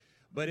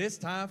But it's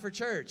time for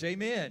church.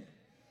 Amen.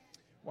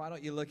 Why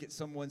don't you look at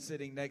someone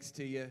sitting next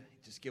to you,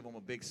 just give them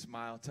a big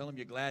smile. Tell them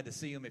you're glad to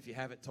see them if you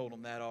haven't told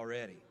them that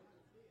already.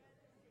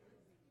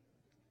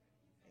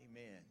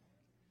 Amen.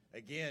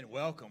 Again,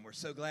 welcome. We're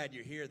so glad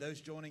you're here.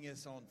 Those joining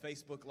us on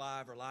Facebook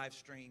Live or live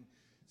stream,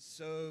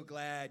 so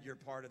glad you're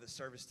part of the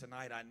service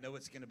tonight. I know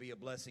it's going to be a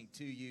blessing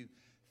to you.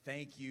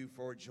 Thank you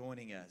for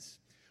joining us.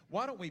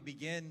 Why don't we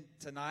begin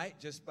tonight,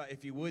 just by,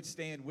 if you would,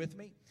 stand with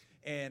me.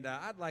 And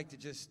I'd like to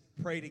just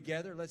pray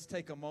together. Let's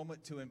take a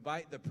moment to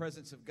invite the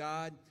presence of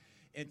God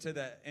into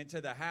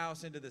the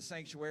house, into the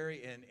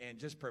sanctuary, and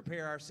just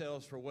prepare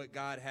ourselves for what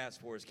God has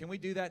for us. Can we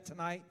do that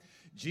tonight?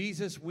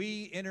 Jesus,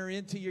 we enter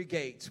into your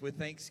gates with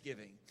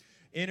thanksgiving.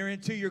 Enter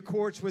into your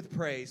courts with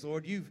praise.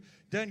 Lord, you've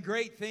done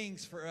great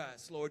things for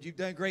us. Lord, you've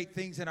done great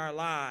things in our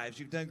lives.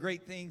 You've done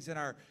great things in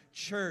our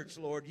church.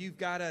 Lord, you've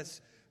got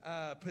us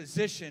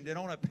positioned and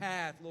on a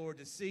path, Lord,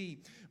 to see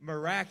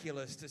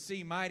miraculous, to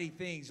see mighty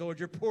things. Lord,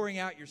 you're pouring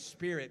out your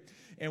Spirit,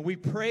 and we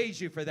praise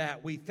you for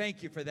that. We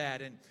thank you for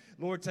that. And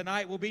Lord,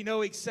 tonight will be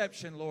no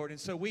exception, Lord. And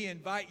so we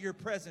invite your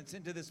presence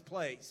into this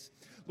place.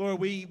 Lord,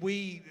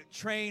 we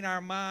train our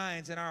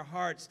minds and our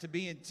hearts to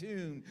be in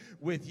tune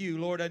with you.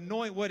 Lord,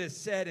 anoint what is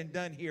said and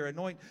done here.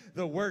 Anoint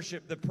the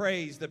worship, the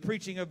praise, the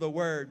preaching of the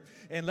word.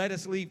 And let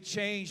us leave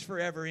changed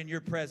forever in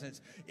your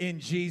presence. In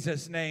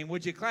Jesus' name.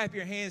 Would you clap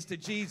your hands to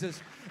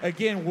Jesus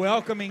again,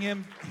 welcoming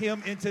him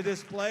into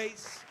this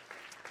place?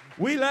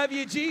 We love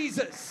you,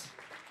 Jesus.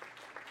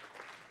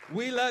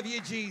 We love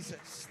you,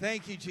 Jesus.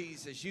 Thank you,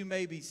 Jesus. You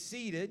may be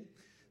seated.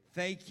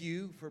 Thank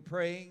you for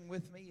praying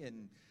with me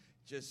and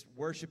just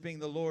worshiping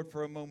the Lord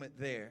for a moment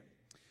there.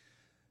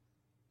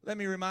 Let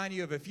me remind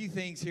you of a few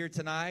things here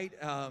tonight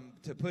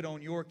to put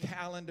on your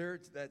calendar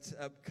that's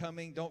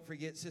upcoming. Don't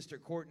forget Sister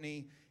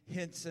Courtney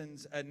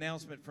Henson's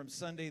announcement from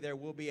Sunday. There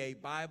will be a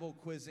Bible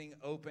quizzing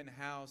open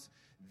house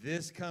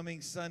this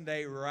coming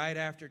Sunday right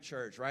after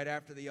church, right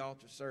after the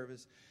altar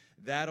service.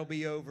 That'll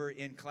be over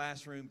in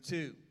classroom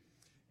 2.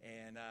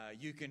 And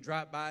you can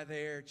drop by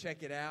there,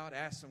 check it out,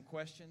 ask some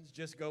questions.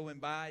 Just going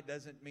by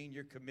doesn't mean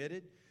you're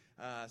committed.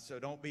 So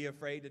don't be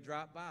afraid to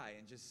drop by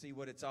and just see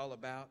what it's all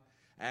about.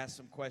 Ask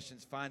some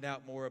questions. Find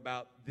out more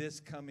about this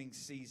coming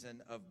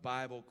season of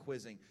Bible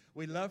quizzing.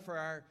 We'd love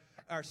for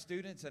our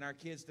students and our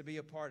kids to be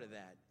a part of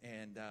that,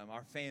 and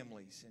our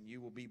families, and you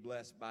will be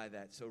blessed by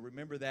that. So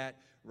remember that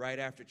right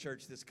after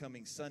church this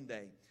coming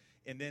Sunday.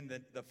 And then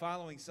the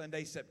following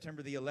Sunday,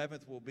 September the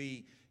 11th, will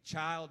be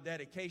Child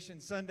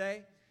Dedication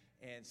Sunday.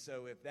 And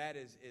so if that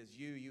is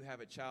you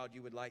have a child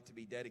you would like to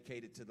be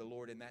dedicated to the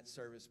Lord in that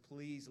service,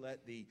 please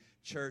let the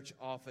church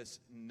office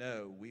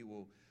know. We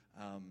will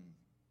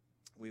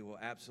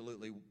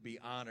absolutely be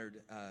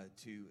honored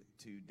to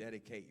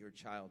dedicate your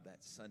child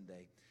that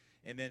Sunday.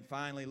 And then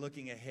finally,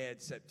 looking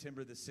ahead,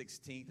 September the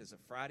 16th is a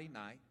Friday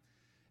night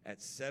at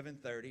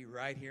 7:30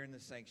 right here in the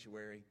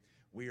sanctuary.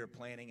 We are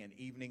planning an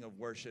evening of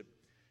worship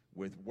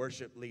with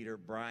worship leader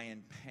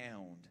Brian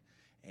Pound.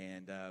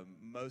 And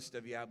most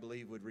of you, I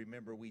believe, would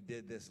remember we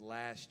did this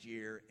last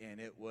year,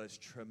 and it was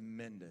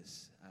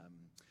tremendous.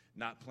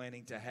 Not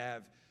planning to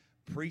have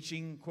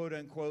preaching, quote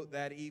unquote,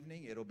 that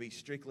evening. It'll be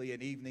strictly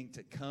an evening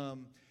to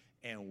come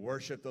and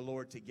worship the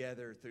Lord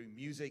together through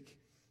music,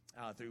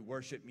 through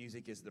worship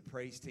music as the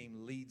praise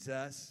team leads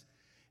us.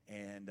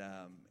 And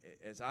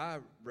as I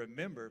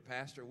remember,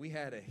 Pastor, we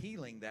had a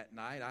healing that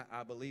night.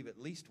 I believe at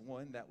least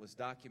one that was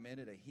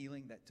documented, a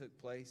healing that took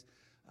place.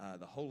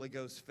 The Holy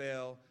Ghost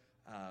fell.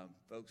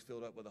 Folks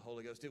filled up with the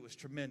Holy Ghost. It was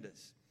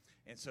tremendous.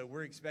 And so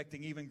we're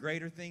expecting even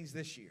greater things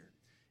this year.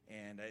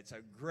 And it's a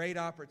great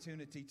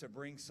opportunity to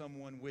bring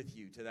someone with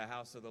you to the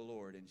house of the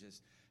Lord and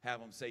just have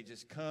them say,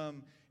 just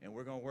come, and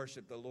we're going to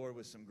worship the Lord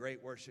with some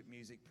great worship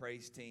music,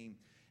 praise team,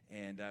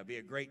 and be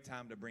a great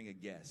time to bring a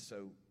guest.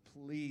 So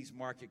please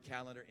mark your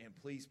calendar, and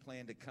please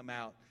plan to come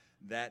out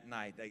that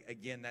night.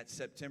 Again, that's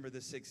September the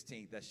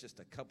 16th. That's just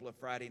a couple of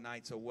Friday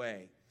nights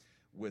away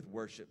with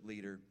worship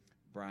leader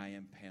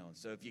Brian Pound.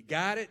 So if you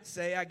got it,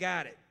 say, I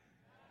got it.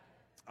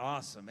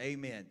 Awesome.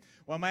 Amen.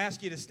 Well, I'm going to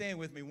ask you to stand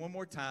with me one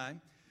more time.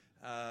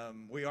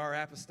 We are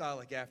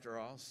apostolic after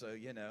all, so,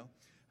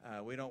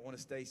 we don't want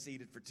to stay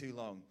seated for too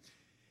long.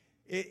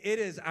 It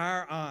is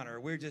our honor.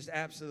 We're just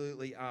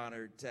absolutely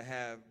honored to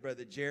have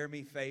Brother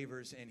Jeremy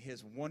Favors and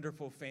his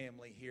wonderful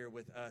family here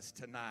with us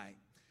tonight.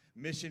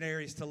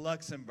 Missionaries to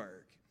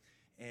Luxembourg.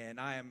 And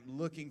I am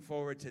looking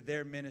forward to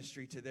their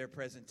ministry, to their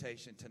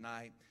presentation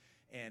tonight.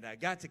 And I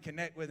got to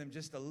connect with him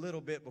just a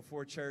little bit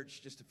before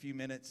church, just a few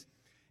minutes.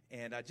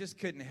 And I just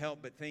couldn't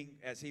help but think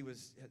as he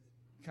was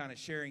kind of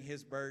sharing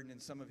his burden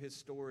and some of his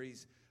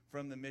stories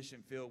from the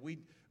mission field.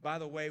 By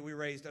the way, we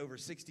raised over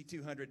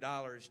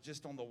 $6,200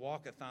 just on the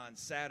walkathon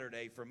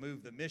Saturday for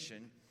Move the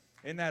Mission.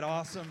 Isn't that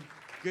awesome?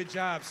 Good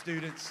job,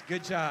 students.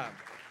 Good job.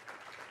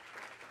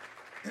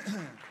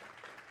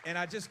 And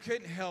I just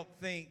couldn't help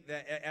think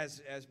that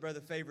as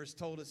Brother Favors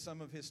told us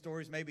some of his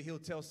stories, maybe he'll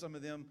tell some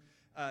of them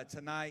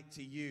tonight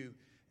to you.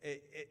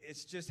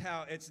 It's just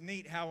how it's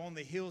neat how on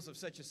the heels of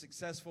such a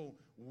successful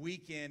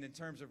weekend in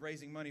terms of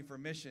raising money for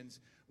missions,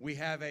 we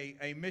have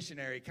a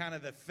missionary, kind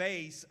of the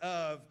face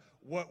of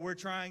what we're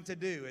trying to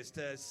do is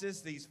to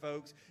assist these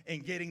folks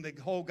in getting the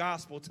whole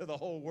gospel to the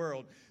whole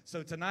world.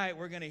 So tonight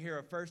we're going to hear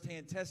a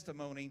firsthand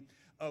testimony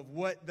of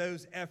what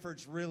those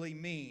efforts really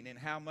mean and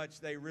how much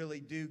they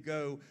really do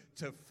go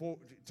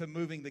to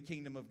moving the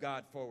kingdom of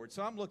God forward.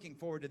 So I'm looking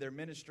forward to their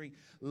ministry,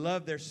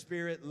 love their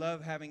spirit,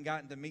 love having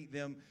gotten to meet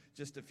them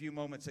just a few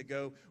moments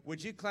ago.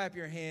 Would you clap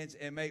your hands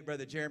and make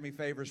Brother Jeremy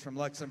Favors from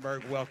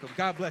Luxembourg welcome?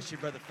 God bless you,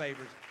 Brother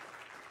Favors.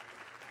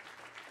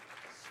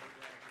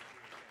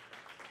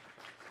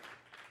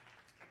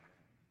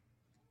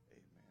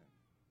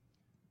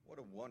 What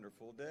a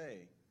wonderful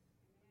day,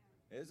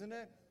 isn't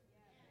it?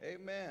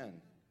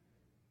 Amen.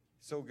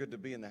 So good to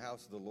be in the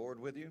house of the Lord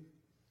with you.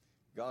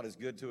 God is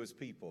good to his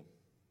people.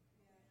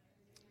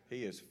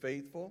 He is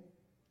faithful.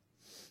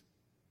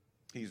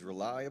 He's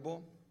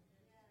reliable.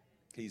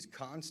 He's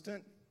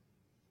constant.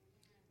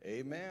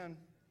 Amen.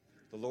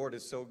 The Lord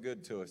is so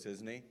good to us,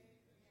 isn't he?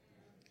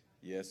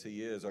 Yes,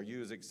 he is. Are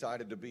you as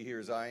excited to be here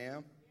as I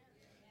am?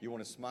 You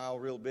want to smile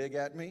real big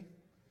at me?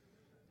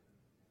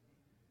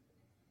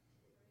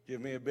 Give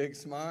me a big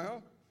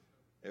smile.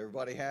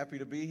 Everybody happy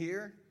to be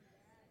here?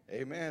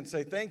 Amen.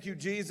 Say, thank you,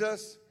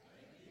 Jesus,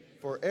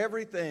 for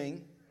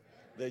everything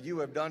that you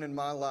have done in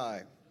my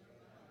life.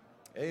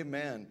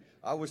 Amen.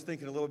 I was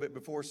thinking a little bit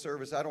before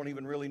service, I don't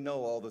even really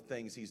know all the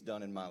things he's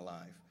done in my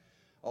life.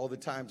 All the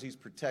times he's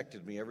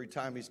protected me, every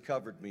time he's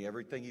covered me,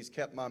 everything he's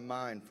kept my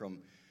mind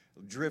from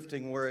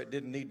drifting where it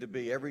didn't need to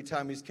be. Every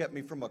time he's kept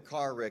me from a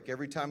car wreck.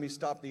 Every time he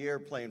stopped the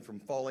airplane from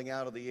falling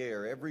out of the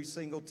air. Every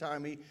single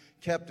time he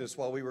kept us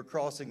while we were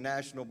crossing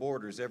national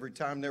borders. Every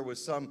time there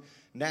was some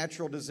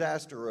natural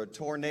disaster or a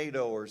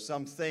tornado or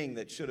something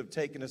that should have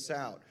taken us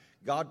out.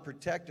 God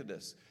protected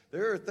us.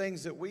 There are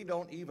things that we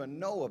don't even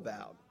know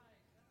about,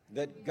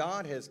 that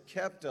God has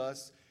kept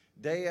us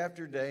day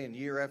after day and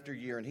year after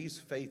year, and he's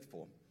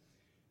faithful.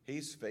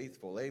 He's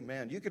faithful.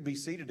 Amen. You could be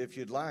seated if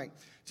you'd like.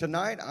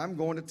 Tonight, I'm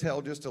going to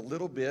tell just a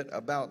little bit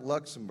about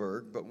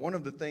Luxembourg, but one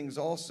of the things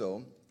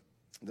also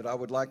that I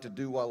would like to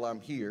do while I'm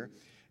here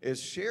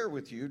is share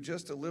with you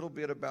just a little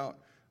bit about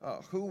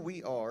who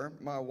we are,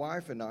 my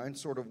wife and I, and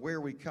sort of where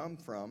we come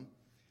from.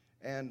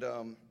 And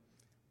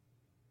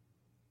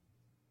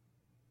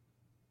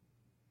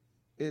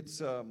it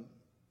sounds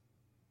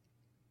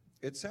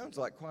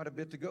like quite a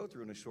bit to go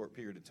through in a short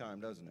period of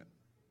time, doesn't it?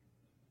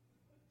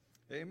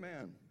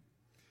 Amen.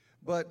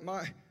 But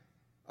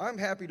I'm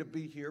happy to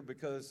be here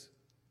because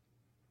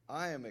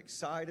I am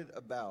excited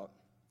about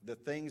the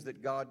things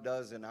that God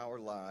does in our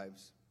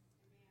lives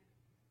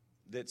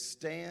that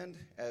stand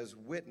as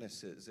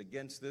witnesses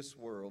against this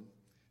world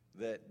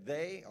that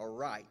they are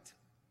right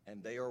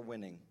and they are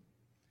winning.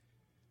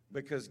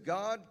 Because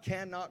God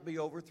cannot be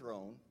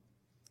overthrown.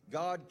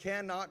 God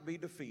cannot be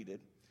defeated.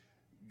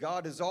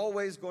 God is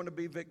always going to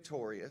be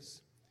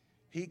victorious.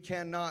 He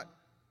cannot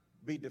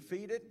be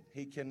defeated.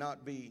 He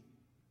cannot be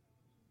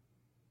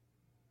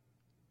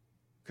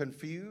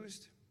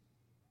confused.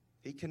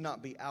 He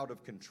cannot be out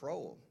of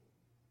control.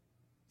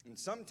 And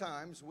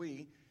sometimes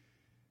we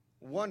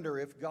wonder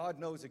if God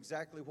knows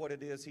exactly what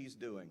it is he's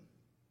doing.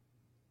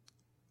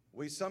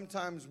 We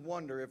sometimes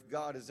wonder if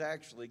God has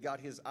actually got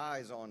his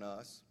eyes on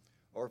us,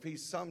 or if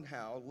he's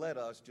somehow let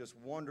us just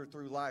wander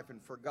through life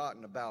and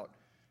forgotten about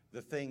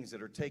the things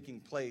that are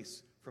taking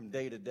place from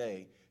day to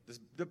day.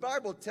 The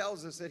Bible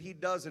tells us that he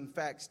does in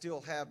fact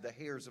still have the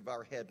hairs of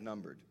our head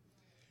numbered.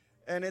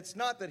 And it's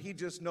not that he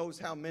just knows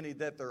how many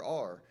that there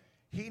are.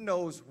 He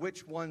knows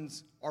which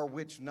ones are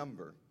which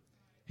number.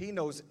 He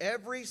knows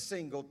every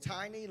single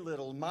tiny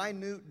little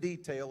minute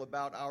detail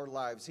about our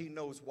lives. He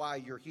knows why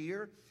you're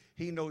here.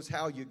 He knows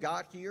how you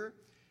got here.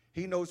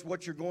 He knows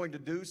what you're going to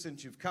do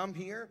since you've come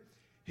here.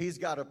 He's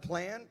got a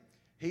plan.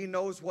 He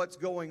knows what's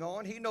going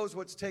on. He knows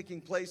what's taking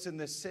place in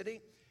this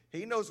city.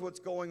 He knows what's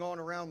going on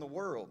around the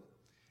world.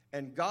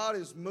 And God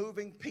is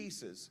moving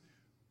pieces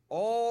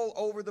all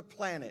over the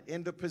planet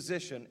into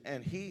position,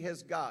 and he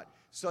has got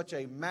such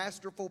a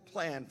masterful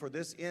plan for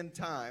this end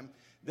time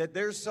that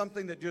there's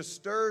something that just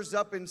stirs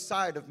up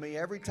inside of me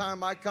every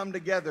time I come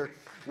together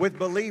with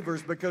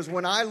believers, because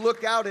when I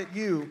look out at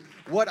you,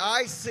 what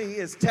I see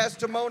is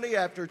testimony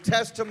after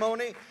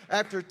testimony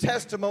after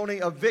testimony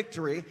of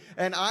victory,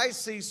 and I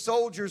see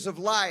soldiers of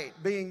light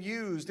being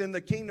used in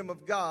the kingdom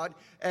of God,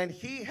 and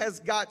he has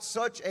got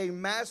such a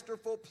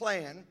masterful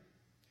plan.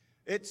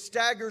 It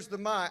staggers the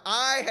mind.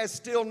 Eye has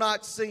still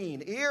not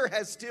seen, ear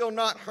has still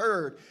not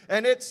heard,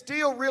 and it's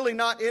still really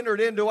not entered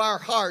into our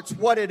hearts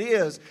what it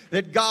is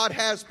that God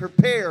has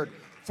prepared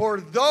for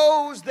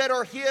those that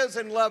are his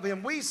and love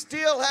him. We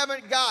still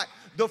haven't got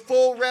the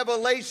full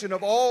revelation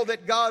of all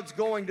that God's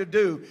going to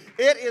do.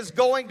 It is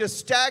going to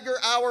stagger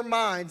our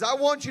minds. I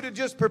want you to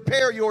just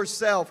prepare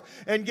yourself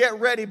and get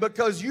ready,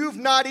 because you've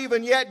not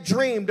even yet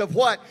dreamed of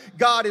what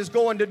God is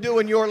going to do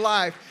in your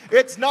life.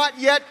 It's not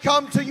yet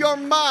come to your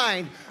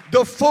mind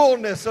the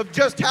fullness of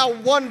just how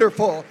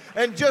wonderful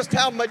and just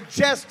how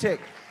majestic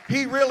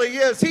he really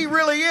is. He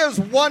really is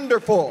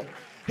wonderful.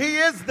 He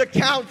is the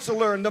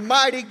counselor and the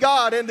mighty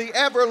God and the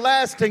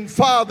everlasting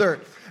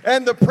Father.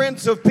 and the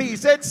Prince of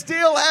Peace. It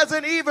still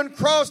hasn't even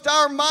crossed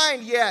our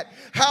mind yet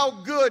how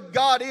good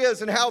God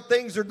is and how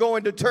things are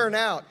going to turn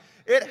out.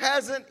 It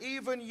hasn't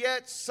even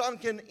yet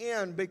sunken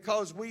in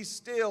because we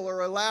still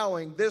are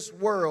allowing this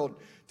world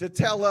to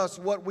tell us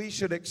what we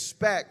should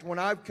expect. When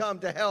I've come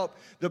to help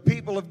the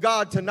people of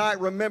God tonight,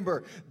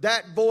 remember,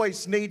 that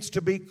voice needs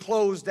to be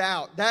closed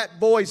out. That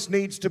voice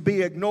needs to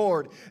be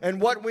ignored. And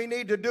what we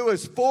need to do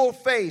is full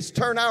face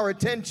turn our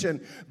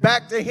attention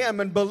back to Him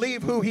and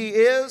believe who He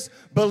is,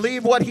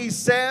 believe what He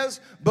says,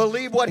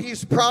 believe what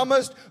He's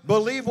promised,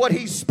 believe what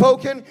He's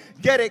spoken,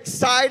 get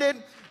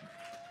excited,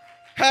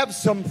 have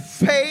some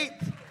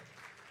faith,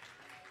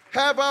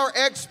 have our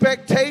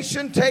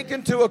expectation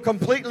taken to a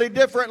completely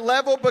different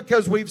level,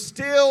 because we've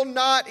still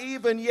not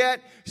even yet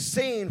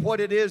seen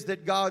what it is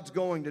that God's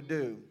going to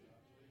do.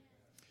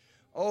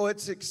 Oh,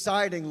 it's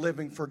exciting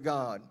living for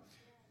God.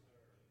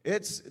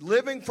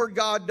 Living for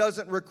God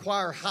doesn't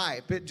require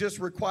hype. It just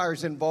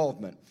requires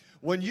involvement.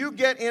 When you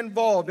get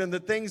involved in the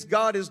things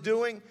God is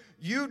doing,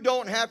 you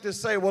don't have to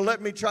say, well,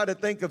 let me try to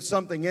think of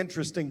something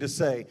interesting to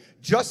say.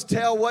 Just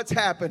tell what's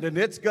happened, and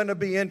it's going to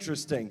be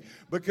interesting.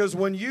 Because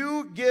when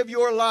you give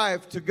your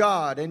life to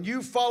God and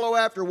you follow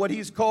after what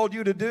He's called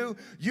you to do,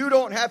 you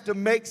don't have to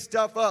make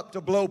stuff up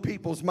to blow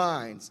people's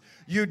minds.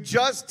 You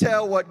just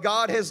tell what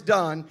God has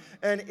done,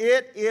 and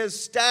it is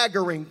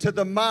staggering to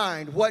the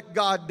mind what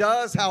God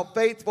does, how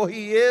faithful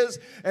He is,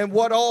 and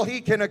what all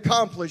He can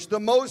accomplish. The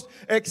most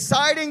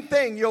exciting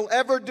thing you'll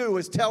ever do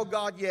is tell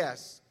God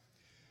yes.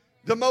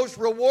 The most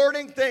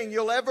rewarding thing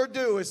you'll ever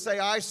do is say,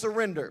 I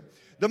surrender.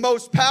 The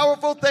most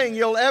powerful thing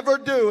you'll ever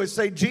do is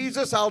say,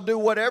 Jesus, I'll do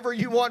whatever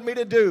you want me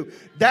to do.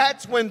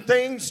 That's when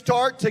things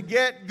start to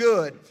get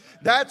good.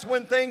 That's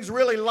when things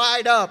really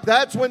light up.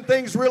 That's when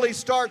things really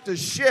start to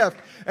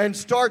shift and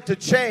start to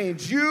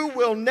change. You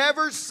will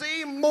never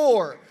see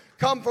more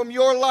come from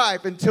your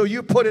life until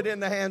you put it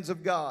in the hands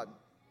of God.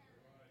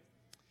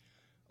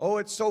 Oh,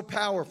 it's so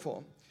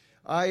powerful.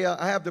 I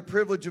have the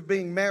privilege of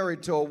being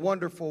married to a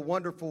wonderful,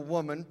 wonderful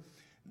woman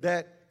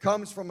that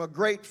comes from a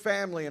great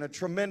family and a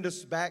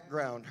tremendous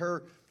background.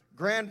 Her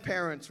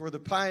grandparents were the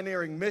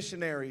pioneering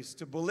missionaries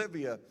to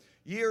Bolivia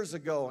years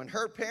ago, and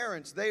her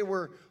parents, they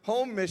were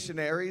home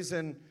missionaries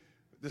in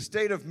the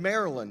state of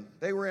Maryland.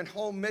 They were in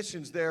home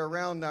missions there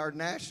around our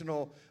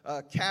national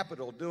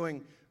capital,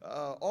 doing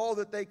all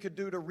that they could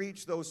do to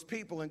reach those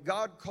people, and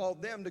God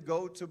called them to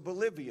go to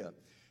Bolivia.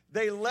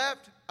 They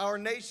left our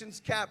nation's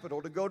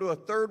capital to go to a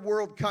third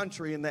world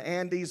country in the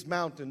Andes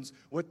Mountains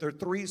with their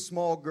 3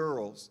 small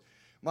girls.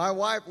 My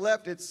wife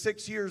left at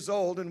 6 years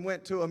old and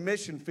went to a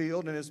mission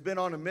field and has been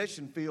on a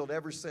mission field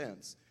ever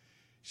since.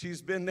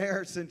 She's been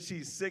there since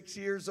she's 6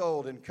 years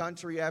old in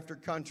country after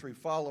country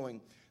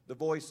following the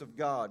voice of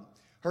God.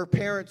 Her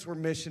parents were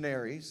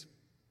missionaries.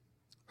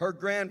 Her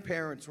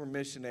grandparents were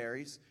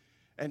missionaries.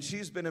 And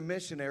she's been a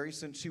missionary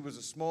since she was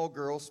a small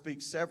girl,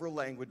 speaks several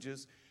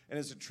languages, and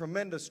is a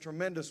tremendous,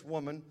 tremendous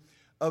woman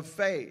of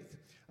faith.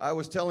 I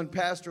was telling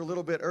Pastor a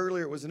little bit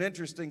earlier, it was an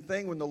interesting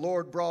thing when the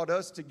Lord brought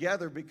us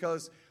together,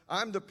 because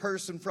I'm the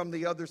person from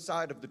the other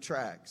side of the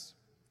tracks.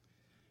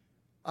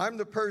 I'm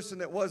the person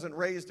that wasn't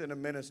raised in a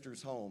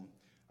minister's home.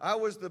 I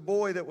was the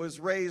boy that was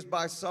raised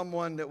by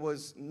someone that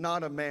was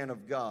not a man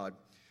of God.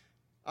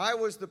 I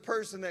was the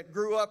person that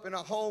grew up in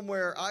a home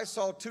where I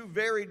saw 2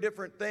 very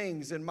different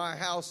things in my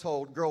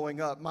household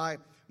growing up. My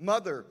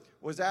mother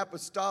was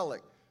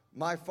apostolic.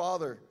 My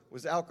father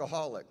was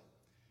alcoholic.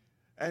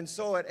 And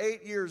so at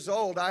 8 years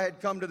old, I had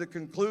come to the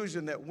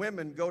conclusion that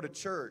women go to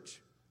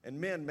church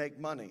and men make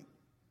money.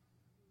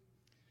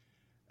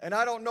 And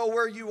I don't know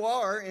where you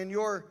are in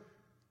your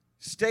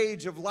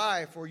stage of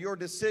life or your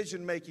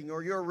decision making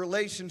or your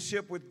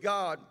relationship with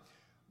God,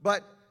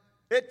 but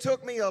it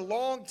took me a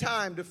long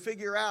time to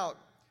figure out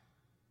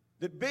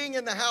that being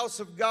in the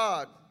house of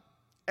God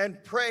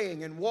and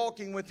praying and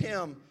walking with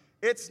Him,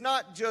 it's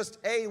not just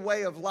a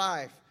way of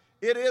life.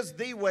 It is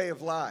the way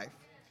of life.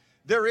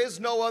 There is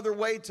no other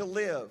way to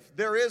live.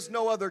 There is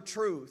no other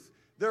truth.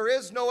 There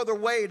is no other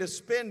way to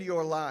spend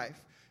your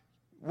life.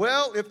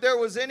 Well, if there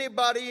was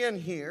anybody in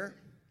here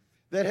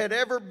that had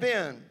ever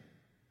been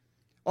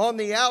on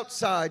the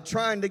outside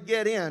trying to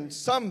get in,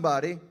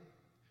 somebody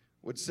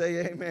would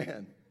say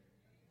amen.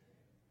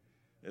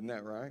 Isn't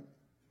that right?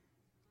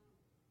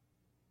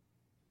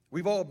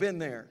 We've all been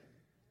there.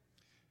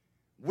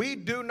 We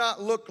do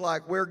not look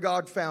like where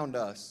God found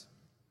us.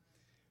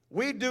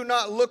 We do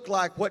not look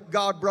like what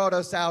God brought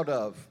us out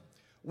of.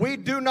 We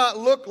do not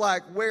look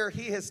like where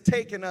He has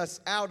taken us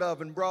out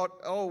of and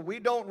brought. We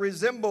don't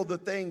resemble the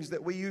things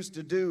that we used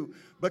to do,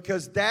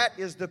 because that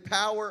is the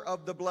power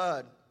of the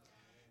blood.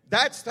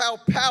 That's how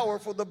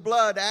powerful the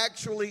blood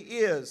actually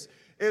is.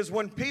 is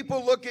when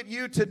people look at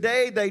you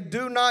today, they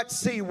do not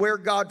see where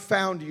God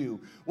found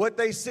you. What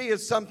they see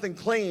is something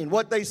clean.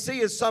 What they see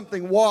is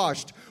something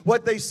washed.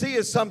 What they see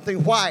is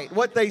something white.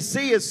 What they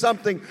see is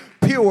something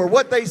pure.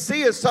 What they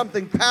see is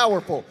something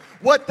powerful.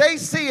 What they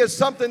see is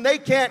something they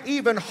can't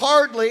even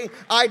hardly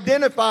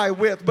identify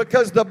with,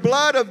 because the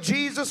blood of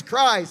Jesus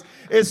Christ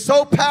is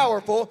so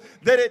powerful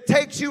that it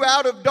takes you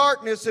out of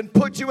darkness and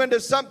puts you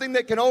into something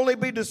that can only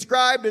be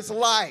described as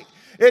light.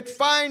 It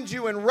finds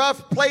you in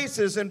rough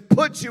places and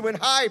puts you in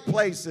high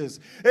places.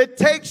 It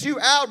takes you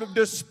out of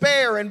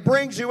despair and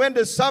brings you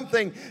into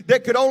something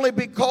that could only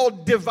be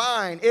called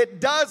divine. It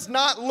does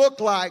not look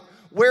like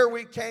where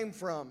we came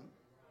from.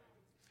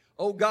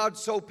 Oh,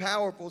 God's so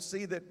powerful.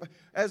 See, that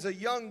as a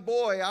young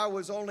boy, I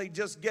was only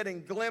just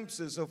getting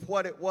glimpses of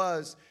what it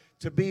was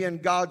to be in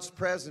God's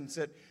presence.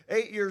 At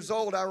 8 years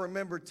old, I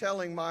remember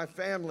telling my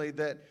family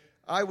that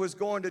I was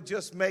going to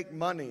just make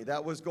money.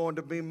 That was going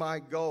to be my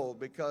goal,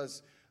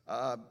 because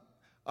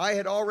I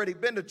had already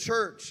been to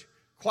church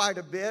quite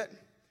a bit,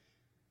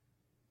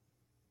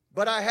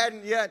 but I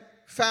hadn't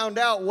yet found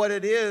out what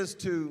it is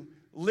to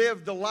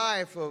live the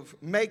life of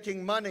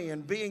making money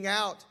and being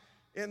out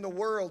in the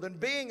world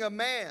and being a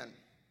man.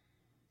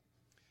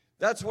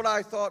 That's what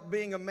I thought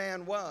being a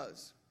man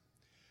was.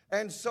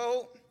 And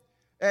so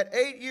at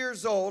 8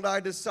 years old,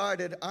 I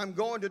decided I'm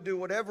going to do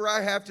whatever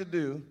I have to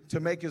do to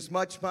make as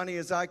much money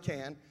as I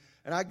can.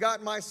 And I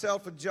got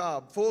myself a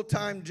job,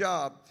 full-time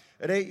job,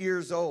 at 8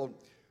 years old.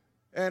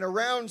 And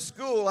around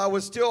school, I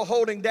was still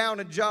holding down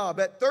a job.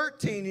 At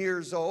 13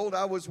 years old,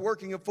 I was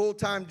working a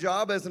full-time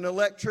job as an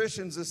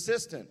electrician's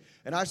assistant.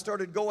 And I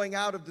started going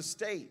out of the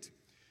state.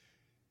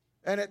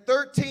 And at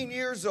 13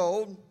 years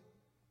old,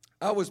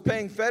 I was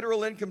paying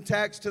federal income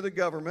tax to the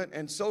government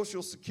and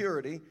Social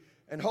Security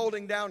and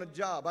holding down a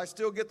job. I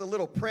still get the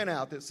little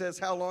printout that says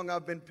how long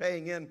I've been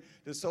paying in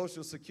to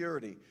Social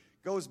Security.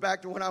 Goes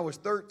back to when I was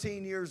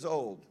 13 years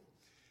old.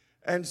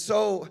 And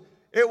so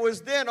it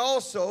was then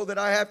also that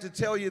I have to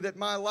tell you that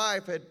my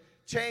life had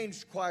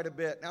changed quite a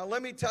bit. Now,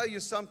 let me tell you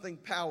something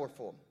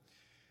powerful.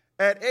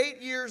 At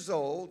 8 years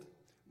old,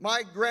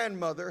 my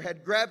grandmother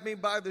had grabbed me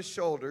by the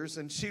shoulders,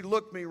 and she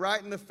looked me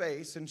right in the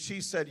face, and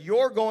she said,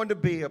 "You're going to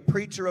be a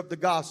preacher of the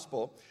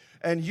gospel,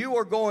 and you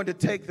are going to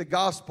take the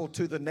gospel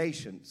to the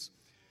nations."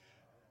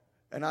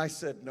 And I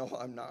said, "No,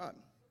 I'm not.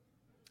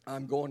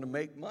 I'm going to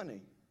make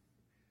money."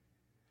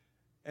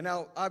 And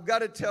now, I've got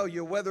to tell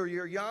you, whether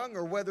you're young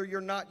or whether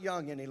you're not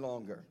young any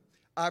longer,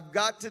 I've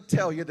got to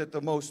tell you that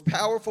the most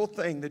powerful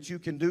thing that you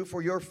can do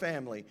for your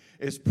family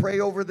is pray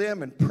over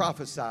them and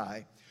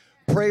prophesy.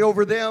 Pray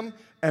over them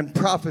and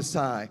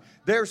prophesy.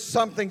 There's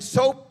something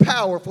so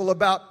powerful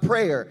about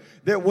prayer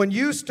that when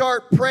you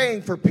start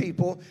praying for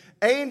people,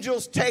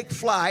 angels take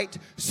flight,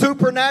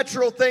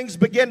 supernatural things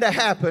begin to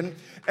happen,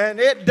 and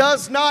it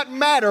does not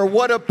matter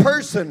what a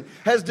person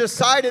has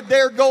decided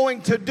they're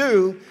going to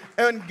do.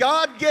 And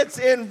God gets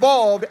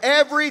involved,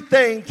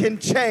 everything can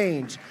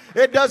change.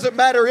 It doesn't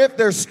matter if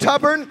they're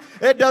stubborn.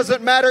 It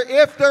doesn't matter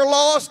if they're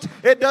lost.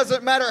 It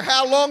doesn't matter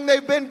how long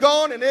they've been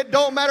gone. And it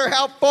don't matter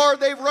how far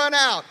they've run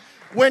out.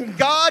 When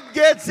God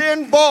gets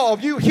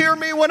involved, you hear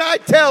me when I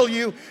tell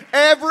you,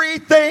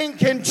 everything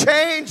can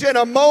change in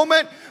a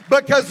moment,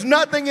 because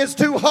nothing is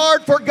too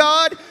hard for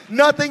God.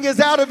 Nothing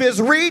is out of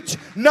His reach.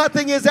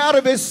 Nothing is out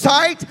of His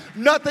sight.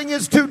 Nothing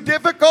is too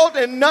difficult,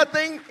 and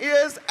nothing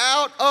is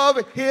out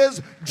of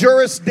His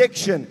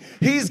jurisdiction.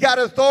 He's got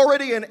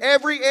authority in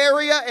every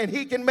area, and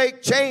He can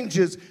make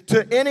changes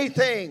to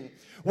anything.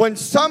 When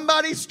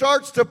somebody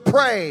starts to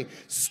pray,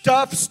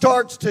 stuff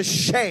starts to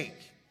shake.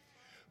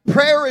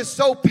 Prayer is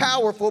so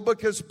powerful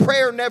because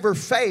prayer never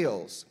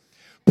fails.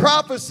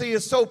 Prophecy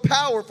is so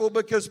powerful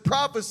because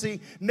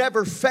prophecy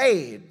never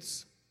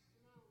fades.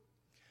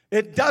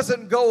 It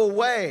doesn't go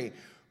away.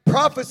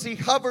 Prophecy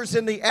hovers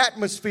in the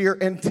atmosphere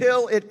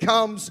until it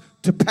comes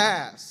to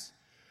pass.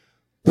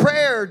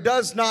 Prayer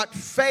does not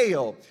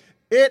fail.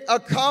 It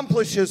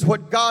accomplishes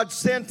what God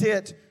sent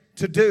it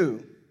to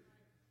do.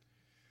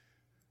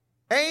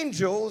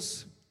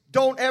 Angels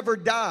don't ever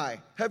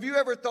die. Have you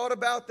ever thought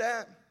about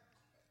that?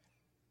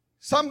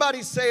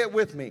 Somebody say it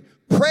with me.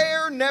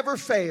 Prayer never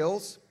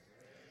fails.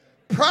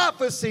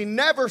 Prophecy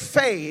never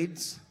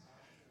fades,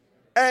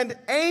 and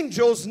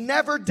angels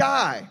never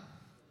die.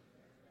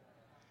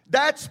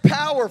 That's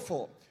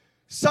powerful.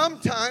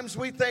 Sometimes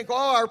we think,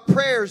 oh, our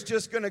prayer's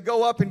just going to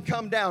go up and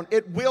come down.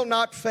 It will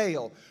not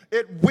fail.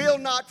 It will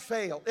not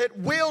fail. It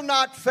will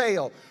not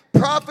fail.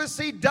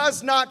 Prophecy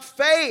does not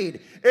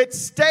fade. It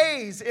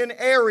stays in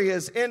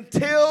areas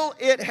until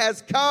it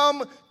has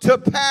come to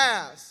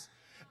pass.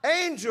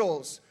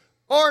 Angels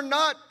are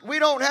not, we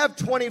don't have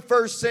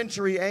 21st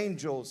century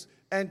angels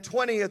and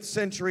 20th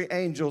century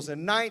angels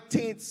and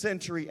 19th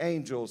century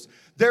angels.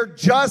 They're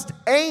just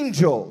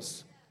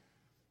angels.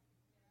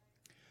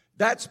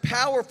 That's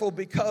powerful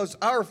because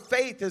our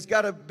faith has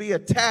got to be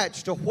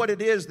attached to what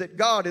it is that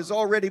God has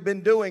already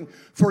been doing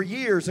for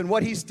years and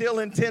what He still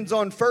intends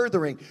on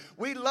furthering.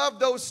 We love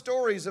those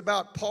stories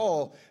about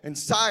Paul and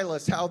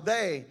Silas, how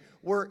they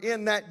were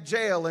in that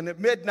jail, and at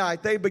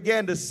midnight they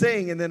began to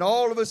sing, and then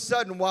all of a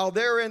sudden, while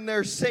they're in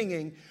there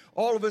singing,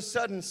 all of a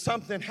sudden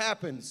something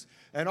happens,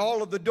 and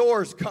all of the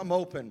doors come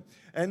open,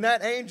 and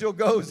that angel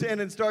goes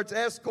in and starts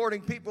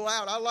escorting people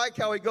out. I like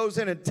how he goes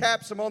in and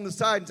taps them on the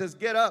side and says,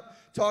 "Get up,"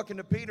 talking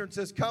to Peter, and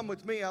says, "Come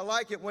with me." I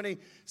like it when he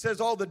says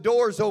all the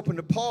doors open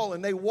to Paul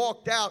and they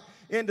walked out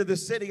into the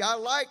city. I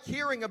like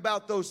hearing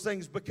about those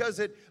things because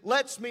it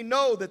lets me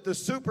know that the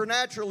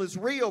supernatural is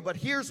real. But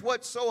here's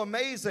what's so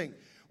amazing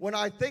when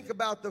I think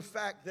about the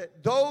fact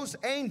that those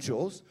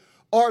angels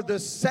are the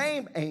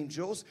same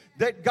angels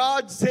that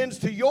God sends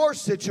to your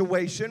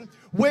situation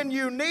when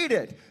you need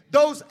it.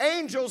 Those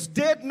angels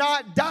did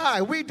not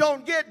die. We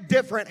don't get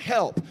different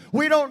help.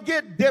 We don't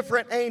get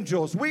different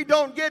angels. We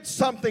don't get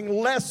something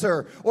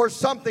lesser or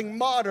something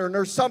modern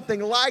or something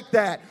like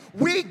that.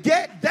 We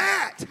get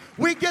that.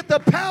 We get the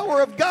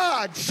power of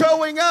God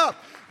showing up,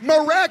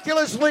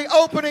 miraculously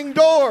opening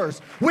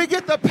doors. We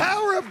get the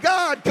power of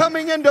God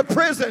coming into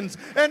prisons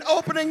and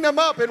opening them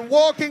up and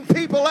walking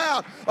people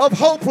out of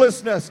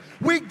hopelessness.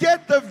 We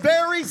get the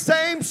very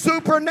same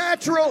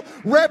supernatural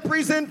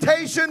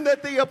representation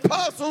that the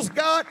apostles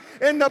got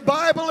in the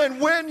Bible. And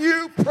when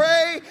you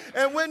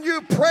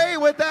pray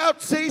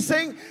without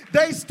ceasing,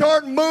 they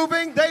start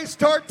moving, they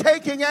start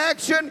taking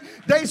action,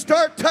 they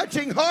start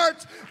touching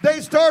hearts,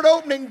 they start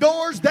opening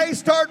doors, they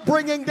start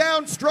bringing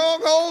down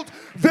strongholds.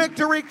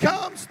 Victory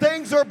comes,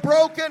 things are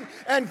broken,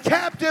 and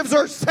captives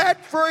are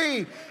set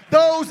free.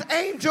 Those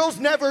angels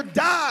never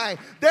die.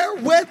 They're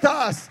with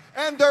us,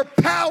 and they're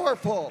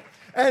powerful,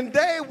 and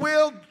they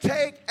will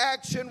take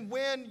action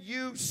when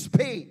you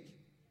speak.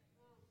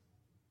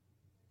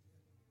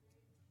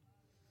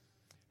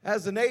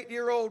 As an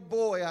 8-year-old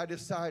boy, I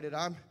decided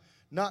I'm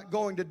not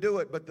going to do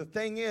it. But the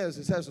thing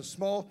is as a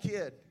small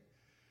kid,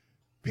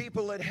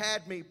 people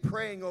had me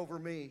praying over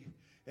me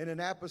in an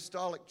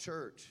apostolic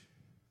church.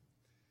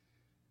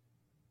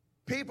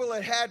 People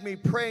had me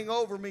praying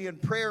over me in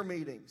prayer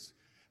meetings.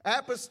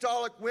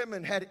 Apostolic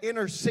women had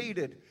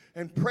interceded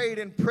and prayed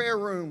in prayer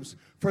rooms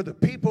for the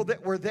people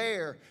that were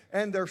there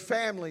and their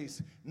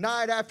families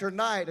night after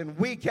night and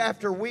week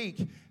after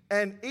week.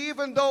 And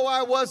even though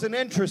I wasn't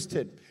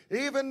interested,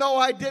 even though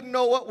I didn't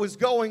know what was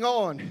going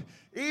on,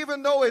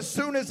 even though as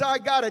soon as I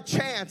got a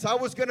chance, I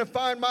was going to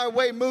find my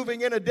way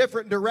moving in a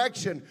different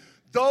direction,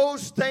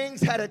 those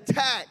things had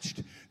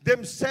attached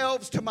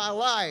themselves to my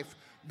life.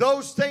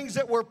 Those things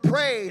that were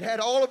prayed had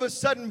all of a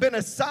sudden been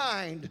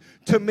assigned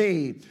to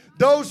me.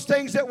 Those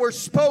things that were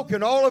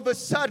spoken all of a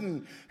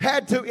sudden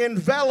had to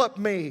envelop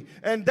me.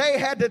 And they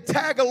had to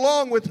tag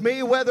along with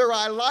me whether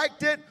I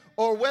liked it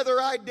or whether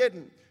I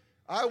didn't.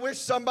 I wish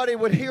somebody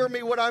would hear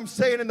me what I'm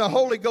saying in the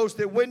Holy Ghost,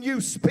 that when you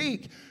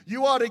speak,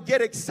 you ought to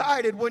get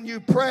excited when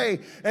you pray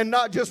and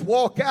not just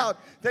walk out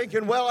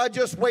thinking, well, I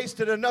just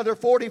wasted another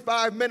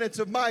 45 minutes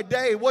of my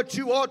day. What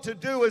you ought to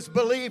do is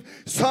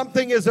believe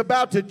something is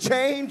about to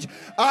change.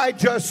 I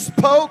just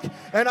spoke,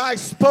 and I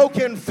spoke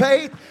in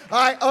faith.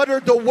 I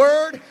uttered the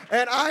word,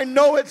 and I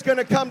know it's going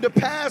to come to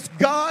pass.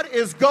 God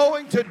is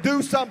going to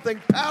do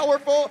something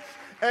powerful.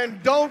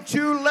 And don't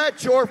you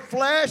let your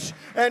flesh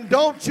and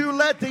don't you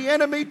let the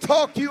enemy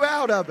talk you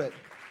out of it.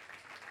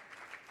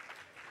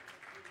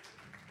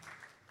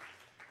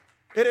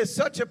 It is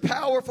such a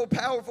powerful,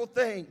 powerful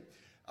thing.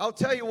 I'll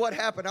tell you what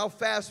happened. I'll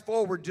fast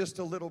forward just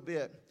a little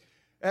bit.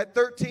 At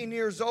 13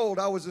 years old,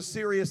 I was a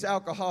serious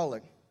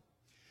alcoholic.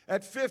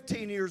 At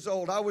 15 years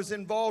old, I was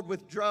involved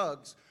with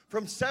drugs.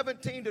 From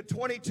 17 to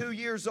 22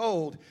 years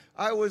old,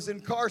 I was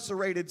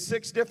incarcerated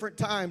 6 different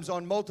times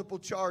on multiple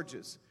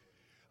charges.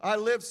 I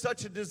lived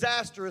such a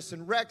disastrous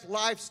and wrecked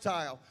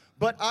lifestyle,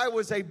 but I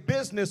was a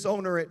business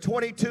owner at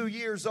 22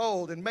 years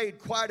old and made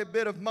quite a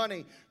bit of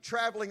money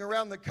traveling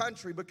around the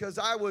country because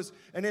I was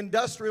an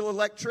industrial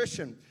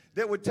electrician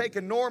that would take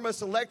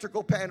enormous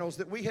electrical panels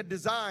that we had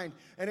designed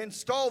and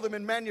install them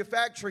in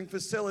manufacturing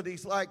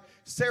facilities like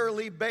Sara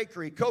Lee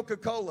Bakery,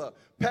 Coca-Cola,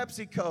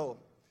 PepsiCo,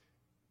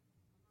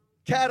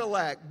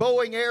 Cadillac,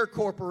 Boeing Air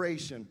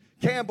Corporation,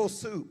 Campbell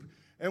Soup.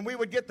 And we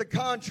would get the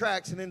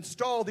contracts and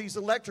install these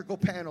electrical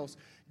panels,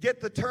 get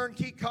the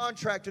turnkey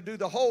contract to do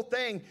the whole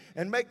thing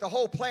and make the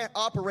whole plant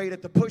operate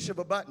at the push of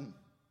a button.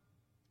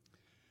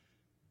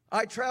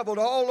 I traveled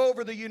all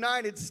over the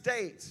United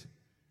States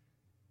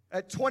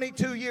at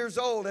 22 years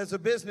old as a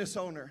business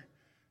owner,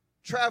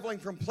 traveling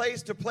from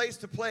place to place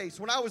to place.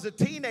 When I was a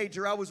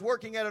teenager, I was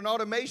working at an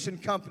automation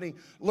company,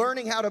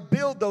 learning how to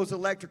build those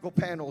electrical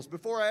panels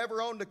before I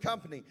ever owned a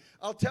company.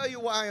 I'll tell you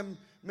why I'm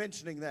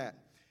mentioning that.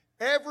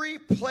 Every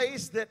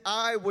place that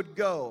I would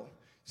go,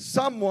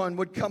 someone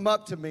would come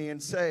up to me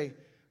and say,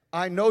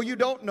 I know you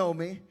don't know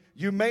me,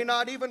 you may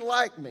not even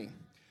like me,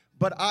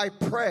 but I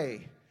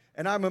pray,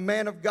 and I'm a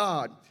man of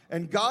God.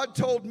 And God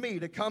told me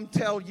to come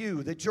tell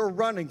you that you're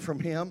running from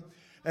Him,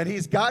 and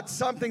He's got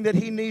something that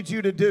He needs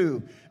you to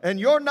do, and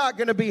you're not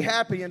going to be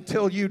happy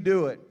until you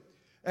do it.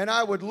 And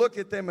I would look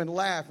at them and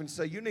laugh and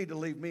say, you need to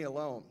leave me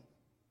alone.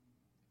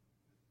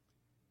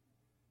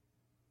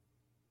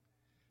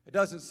 It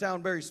doesn't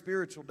sound very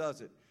spiritual,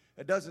 does it?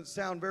 It doesn't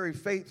sound very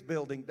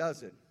faith-building,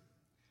 does it?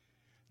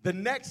 The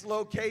next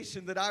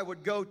location that I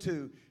would go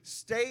to,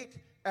 state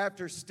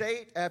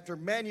after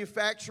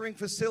manufacturing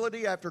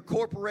facility, after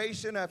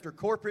corporation, after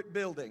corporate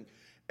building,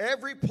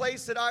 every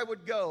place that I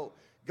would go,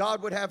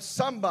 God would have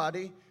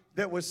somebody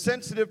that was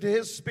sensitive to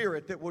His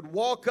Spirit that would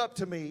walk up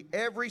to me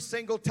every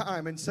single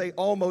time and say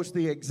almost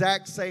the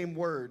exact same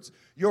words.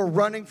 You're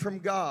running from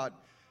God,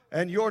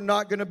 and you're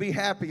not going to be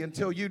happy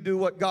until you do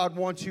what God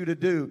wants you to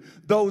do.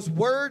 Those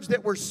words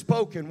that were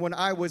spoken when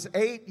I was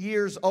 8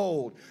 years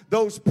old,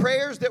 those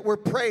prayers that were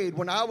prayed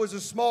when I was a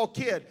small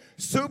kid,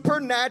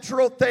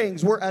 supernatural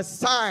things were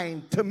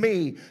assigned to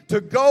me to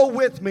go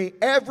with me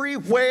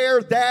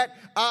everywhere that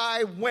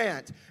I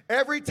went.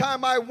 Every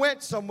time I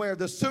went somewhere,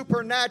 the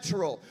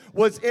supernatural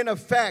was in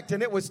effect,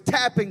 and it was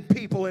tapping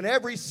people in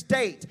every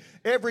state,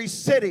 every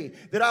city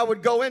that I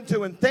would go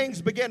into, and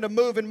things began to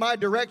move in my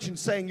direction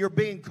saying, you're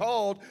being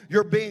called,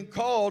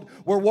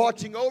 we're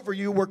watching over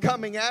you, we're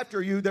coming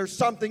after you, there's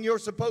something you're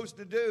supposed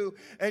to do,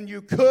 and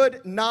you could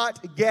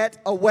not get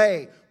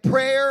away.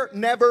 Prayer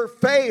never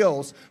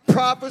fails.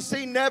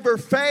 Prophecy never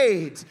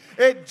fades.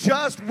 It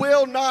just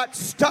will not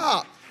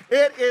stop.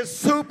 It is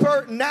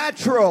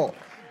supernatural.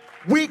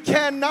 We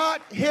cannot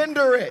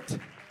hinder it.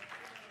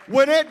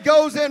 When it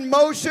goes in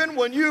motion,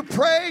 when you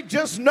pray,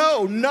 just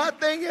know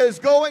nothing is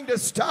going to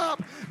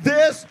stop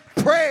this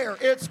prayer.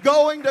 It's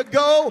going to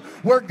go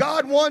where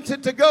God wants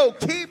it to go.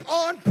 Keep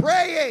on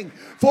praying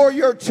for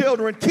your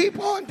children. Keep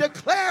on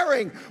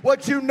declaring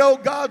what you know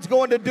God's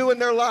going to do in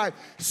their life.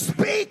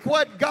 Speak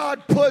what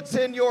God puts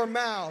in your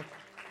mouth.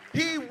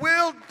 He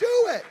will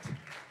do it.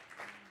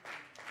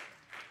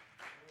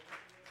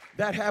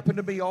 That happened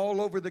to me all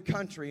over the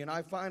country, and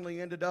I finally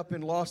ended up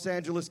in Los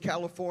Angeles,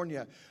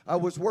 California. I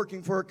was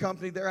working for a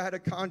company there. I had a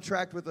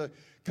contract with a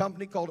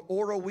company called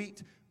Oro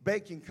Wheat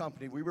Baking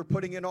Company. We were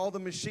putting in all the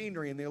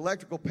machinery and the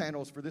electrical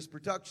panels for this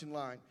production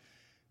line.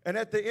 And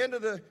at the end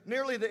of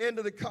nearly the end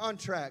of the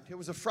contract, it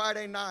was a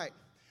Friday night,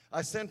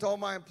 I sent all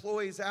my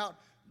employees out.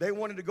 They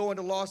wanted to go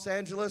into Los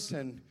Angeles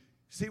and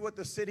see what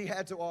the city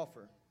had to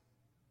offer.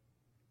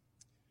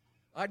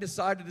 I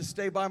decided to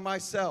stay by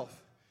myself.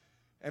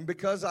 And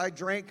because I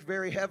drank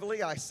very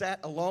heavily, I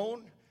sat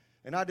alone.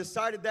 And I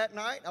decided that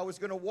night I was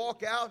going to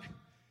walk out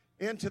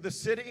into the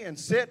city and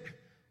sit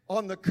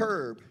on the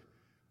curb.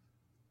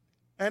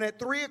 And at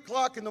 3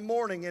 o'clock in the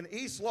morning in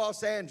East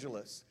Los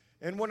Angeles,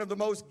 in one of the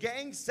most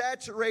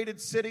gang-saturated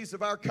cities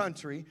of our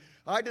country,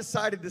 I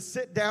decided to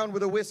sit down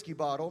with a whiskey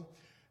bottle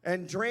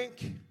and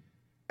drink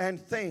and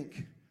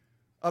think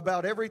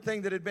about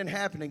everything that had been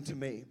happening to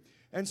me.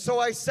 And so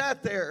I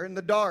sat there in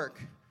the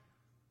dark,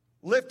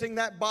 lifting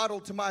that bottle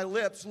to my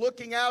lips,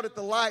 looking out at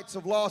the lights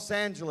of Los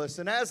Angeles.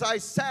 And as I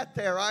sat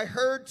there, I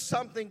heard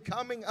something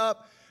coming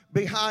up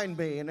behind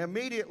me. And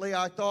immediately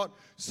I thought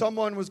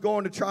someone was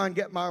going to try and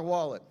get my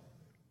wallet.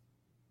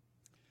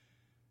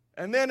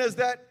 And then as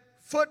that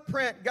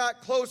footprint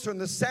got closer and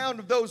the sound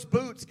of those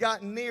boots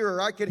got nearer,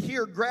 I could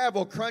hear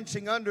gravel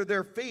crunching under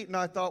their feet. And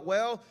I thought,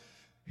 well,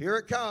 here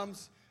it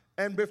comes.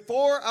 And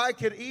before I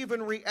could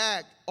even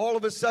react, all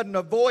of a sudden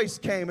a voice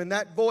came, and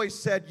that voice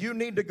said, you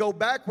need to go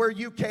back where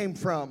you came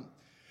from.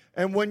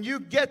 And when you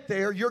get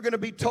there, you're going to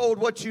be told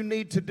what you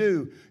need to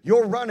do.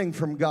 You're running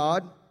from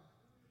God.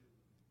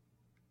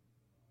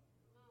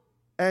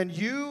 And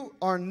you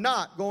are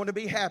not going to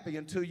be happy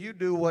until you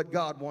do what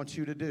God wants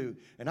you to do.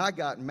 And I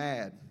got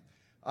mad.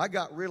 I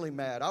got really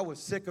mad. I was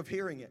sick of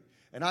hearing it.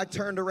 And I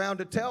turned around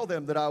to tell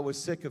them that I was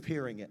sick of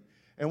hearing it.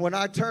 And when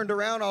I turned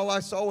around, all I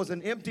saw was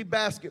an empty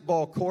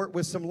basketball court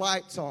with some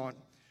lights on.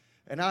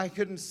 And I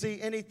couldn't see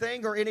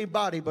anything or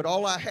anybody, but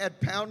all I had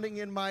pounding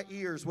in my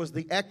ears was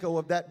the echo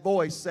of that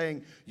voice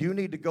saying, you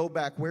need to go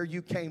back where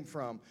you came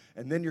from,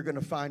 and then you're going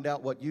to find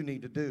out what you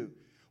need to do.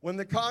 When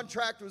the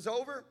contract was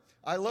over,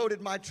 I loaded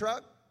my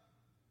truck,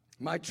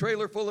 my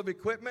trailer full of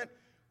equipment,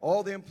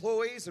 all the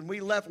employees, and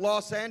we left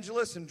Los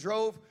Angeles and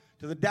drove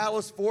to the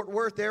Dallas-Fort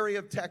Worth area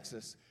of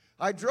Texas.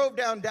 I drove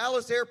down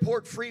Dallas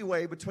Airport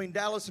Freeway between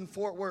Dallas and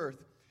Fort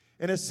Worth.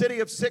 In a city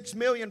of 6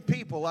 million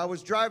people, I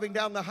was driving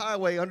down the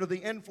highway under the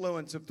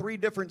influence of 3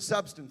 different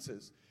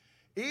substances.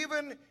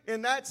 Even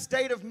in that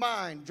state of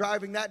mind,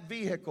 driving that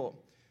vehicle,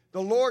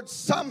 the Lord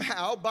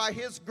somehow, by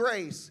His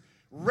grace,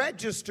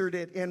 registered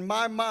it in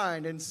my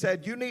mind and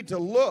said, you need to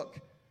look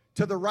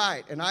to the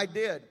right. And I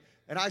did.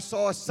 And I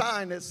saw a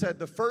sign that said,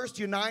 the First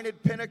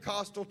United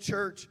Pentecostal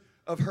Church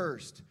of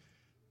Hurst.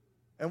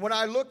 And when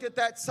I looked at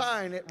that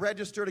sign, it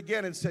registered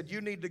again and said,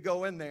 you need to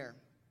go in there.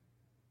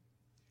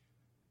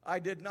 I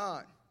did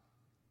not.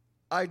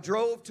 I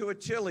drove to a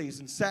Chili's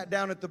and sat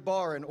down at the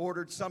bar and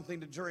ordered something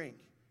to drink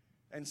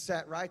and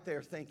sat right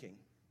there thinking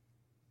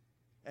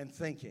and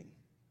thinking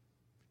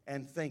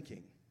and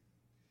thinking.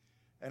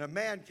 And a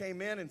man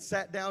came in and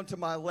sat down to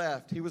my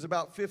left. He was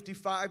about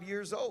 55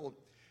 years old.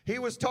 He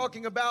was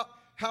talking about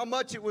how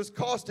much it was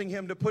costing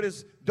him to put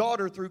his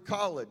daughter through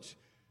college.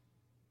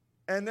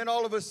 And then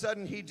all of a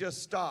sudden he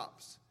just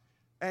stops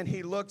and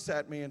he looks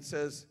at me and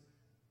says,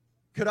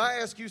 could I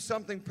ask you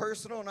something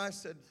personal? And I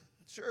said,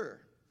 sure.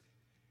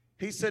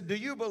 He said, do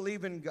you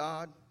believe in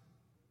God?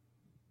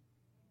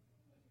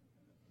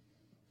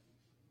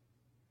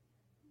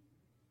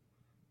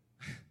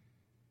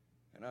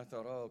 And I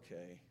thought,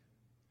 okay.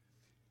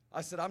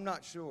 I said, I'm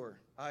not sure.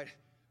 I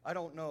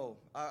don't know.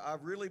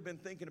 I've really been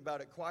thinking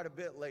about it quite a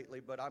bit lately,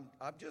 but I'm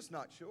just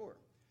not sure.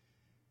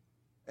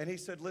 And he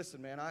said,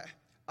 listen, man,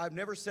 I've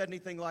never said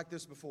anything like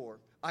this before.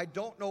 I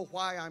don't know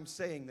why I'm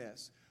saying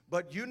this,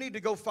 but you need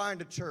to go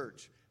find a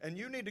church, and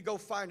you need to go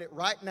find it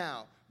right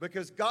now,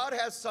 because God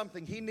has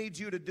something He needs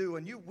you to do,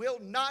 and you will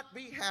not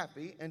be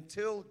happy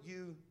until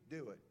you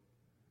do it.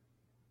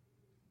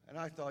 And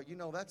I thought,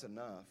 that's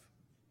enough.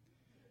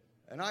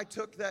 And I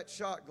took that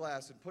shot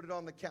glass and put it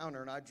on the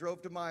counter, and I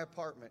drove to my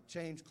apartment,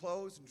 changed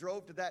clothes, and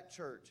drove to that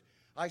church.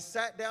 I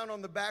sat down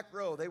on the back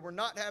row. They were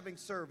not having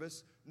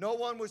service. No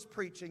one was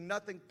preaching.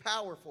 Nothing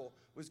powerful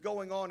was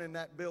going on in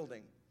that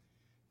building.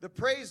 The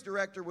praise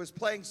director was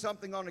playing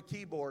something on a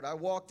keyboard. I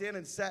walked in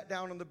and sat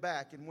down on the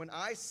back. And when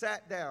I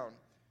sat down,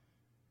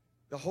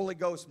 the Holy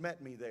Ghost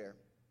met me there.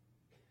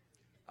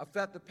 I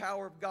felt the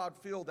power of God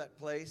fill that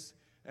place.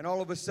 And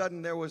all of a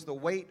sudden, there was the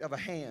weight of a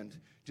hand,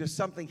 just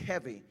something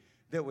heavy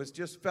that was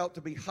just felt to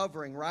be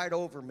hovering right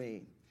over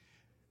me.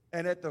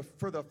 And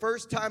for the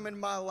first time in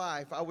my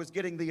life, I was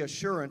getting the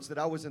assurance that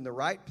I was in the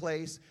right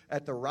place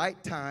at the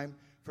right time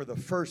for the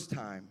first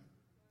time.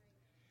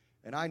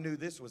 And I knew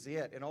this was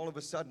it. And all of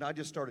a sudden, I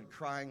just started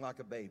crying like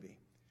a baby.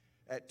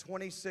 At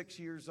 26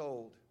 years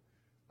old,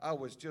 I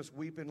was just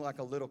weeping like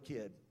a little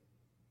kid.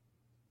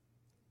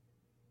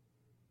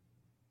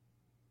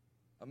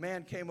 A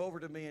man came over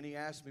to me and he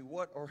asked me,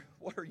 what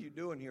are you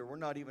doing here? We're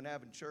not even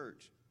having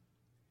church.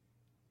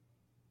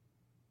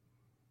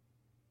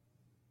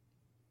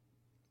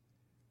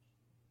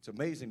 It's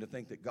amazing to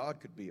think that God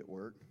could be at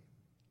work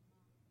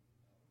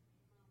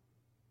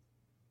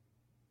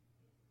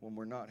when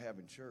we're not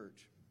having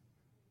church.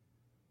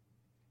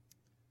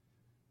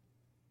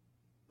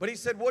 But he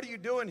said, what are you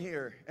doing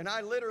here? And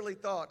I literally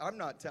thought, I'm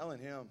not telling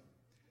him.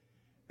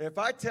 If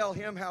I tell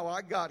him how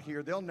I got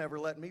here, they'll never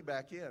let me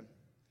back in.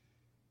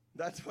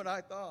 That's what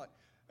I thought.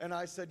 And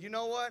I said, you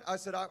know what? I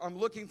said, I'm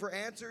looking for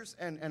answers,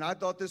 and I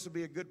thought this would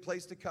be a good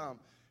place to come.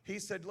 He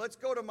said, let's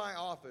go to my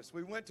office.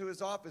 We went to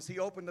his office. He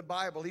opened the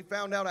Bible. He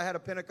found out I had a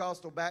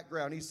Pentecostal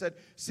background. He said,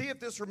 see if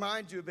this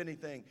reminds you of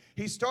anything.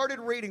 He started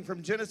reading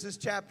from Genesis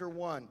chapter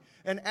 1.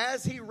 And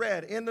as he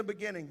read, in the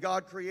beginning,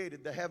 God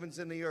created the heavens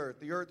and the earth.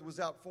 The earth was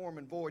without form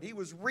and void. He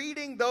was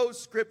reading those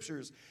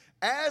scriptures.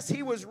 As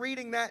he was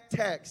reading that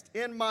text,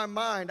 in my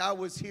mind, I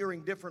was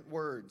hearing different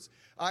words.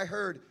 I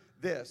heard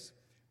this.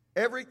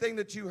 Everything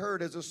that you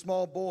heard as a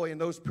small boy in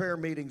those prayer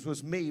meetings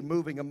was me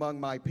moving among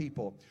my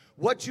people.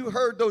 What you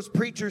heard those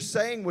preachers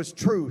saying was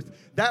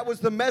truth. That was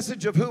the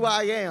message of who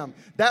I am.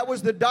 That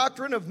was the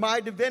doctrine of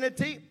my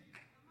divinity.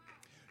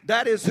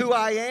 That is who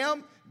I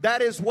am.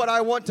 That is what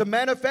I want to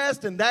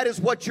manifest, and that is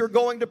what you're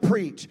going to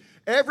preach.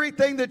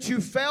 Everything that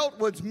you felt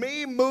was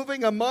me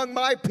moving among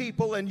my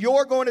people, and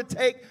you're going to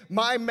take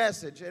my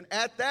message. And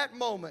at that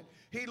moment,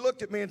 he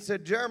looked at me and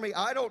said, Jeremy,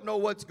 I don't know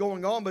what's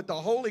going on, but the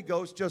Holy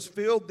Ghost just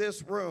filled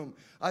this room.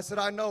 I said,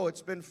 I know,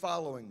 it's been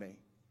following me.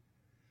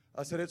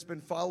 I said, it's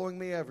been following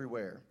me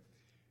everywhere.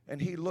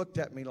 And he looked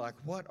at me like,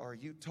 what are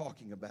you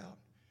talking about?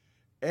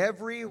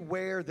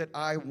 Everywhere that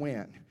I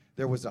went,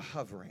 there was a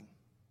hovering.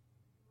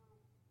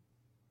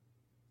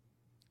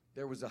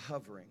 There was a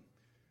hovering.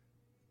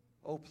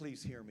 Oh,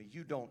 please hear me.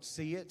 You don't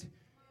see it.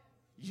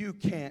 You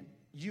can't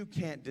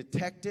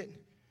detect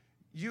it.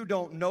 You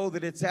don't know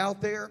that it's out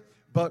there.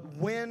 But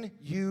when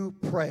you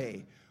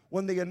pray,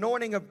 when the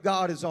anointing of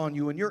God is on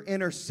you and you're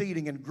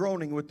interceding and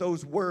groaning with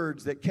those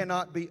words that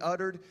cannot be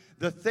uttered,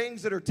 the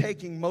things that are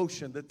taking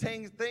motion, the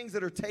things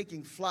that are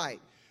taking flight,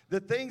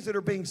 the things that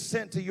are being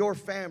sent to your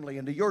family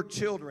and to your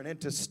children and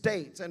to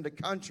states and to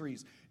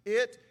countries,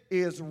 it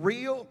is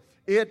real,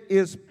 it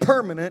is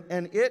permanent,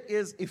 and it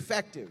is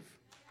effective.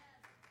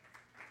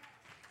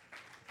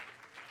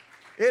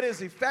 It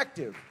is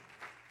effective.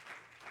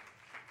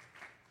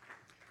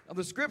 Now,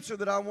 the scripture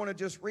that I want to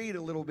just read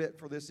a little bit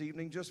for this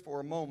evening, just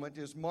for a moment,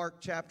 is Mark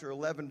chapter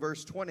 11,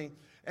 verse 20,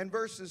 and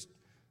verses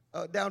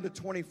down to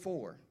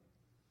 24.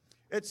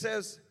 It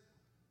says,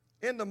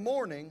 in the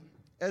morning,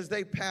 as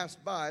they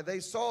passed by,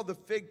 they saw the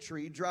fig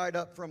tree dried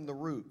up from the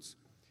roots.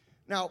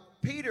 Now,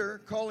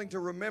 Peter, calling to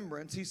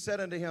remembrance, he said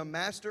unto him,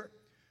 Master,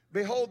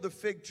 behold the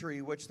fig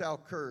tree which thou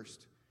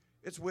cursed,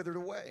 it's withered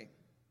away.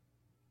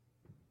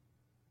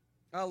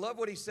 I love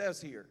what he says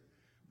here,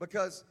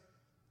 because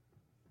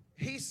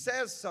he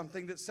says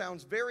something that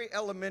sounds very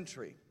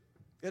elementary.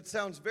 It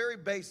sounds very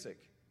basic.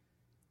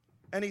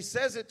 And he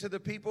says it to the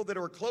people that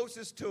are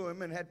closest to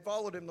him and had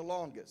followed him the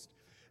longest.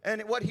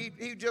 And what he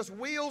just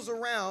wheels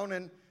around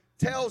and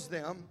tells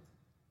them,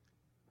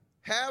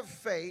 have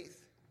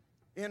faith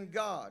in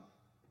God.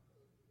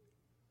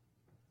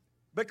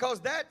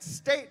 Because that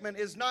statement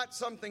is not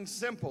something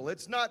simple.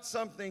 It's not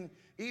something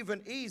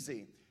even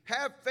easy.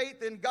 Have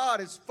faith in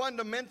God is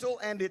fundamental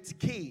and it's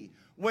key.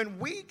 When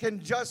we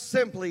can just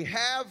simply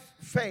have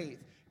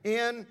faith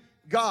in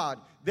God,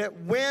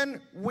 that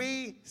when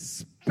we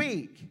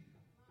speak,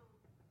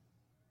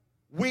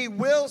 we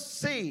will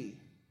see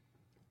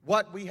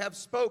what we have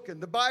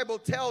spoken. The Bible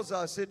tells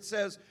us, it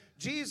says,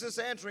 Jesus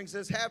answering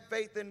says, have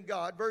faith in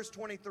God. Verse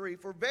 23,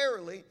 for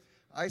verily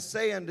I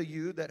say unto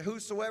you that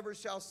whosoever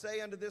shall say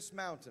unto this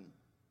mountain,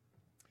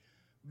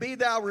 be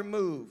thou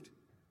removed,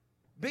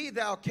 be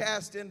thou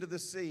cast into the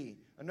sea.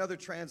 Another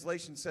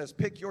translation says,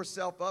 pick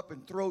yourself up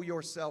and throw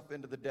yourself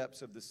into the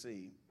depths of the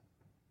sea.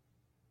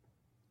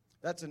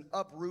 That's an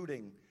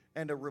uprooting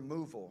and a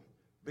removal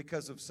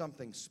because of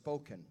something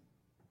spoken.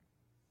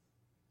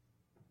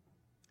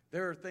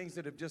 There are things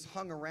that have just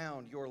hung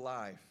around your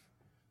life,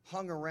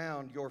 hung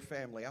around your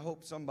family. I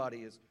hope somebody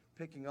is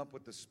picking up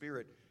what the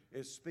Spirit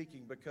is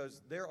speaking,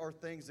 because there are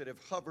things that have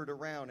hovered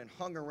around and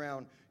hung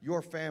around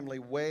your family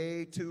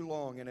way too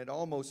long, and it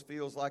almost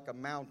feels like a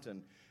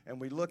mountain. And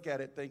we look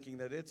at it thinking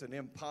that it's an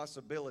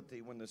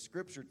impossibility, when the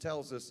Scripture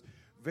tells us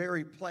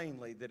very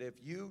plainly that if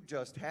you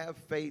just have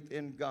faith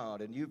in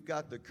God and you've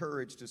got the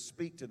courage to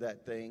speak to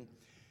that thing,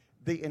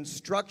 the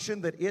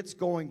instruction that it's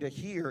going to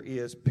hear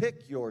is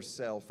pick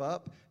yourself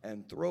up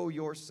and throw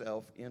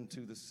yourself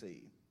into the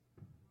sea.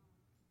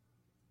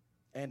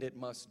 And it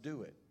must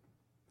do it.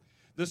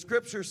 The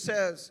Scripture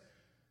says,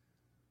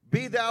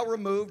 be thou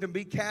removed and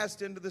be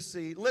cast into the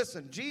sea.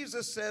 Listen,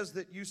 Jesus says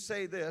that you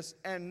say this,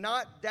 and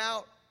not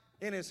doubt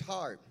in his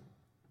heart,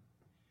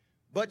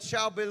 but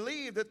shall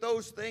believe that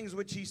those things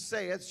which he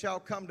saith shall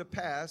come to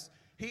pass.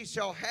 He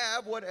shall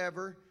have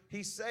whatever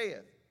he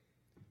saith.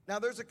 Now,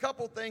 there's a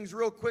couple things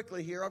real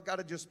quickly here I've got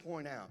to just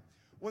point out.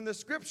 When the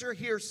Scripture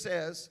here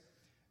says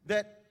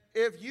that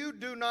if you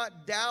do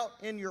not doubt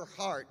in your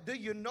heart, do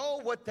you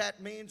know what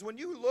that means? When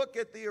you look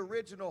at the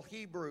original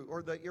Hebrew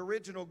or the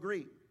original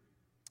Greek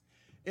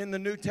in the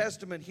New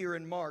Testament here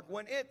in Mark,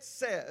 when it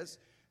says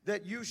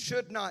that you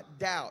should not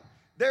doubt,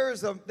 there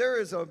is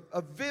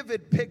a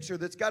vivid picture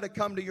that's got to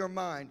come to your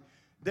mind,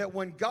 that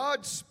when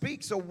God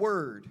speaks a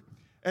word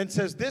and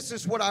says, this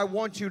is what I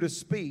want you to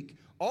speak,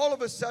 all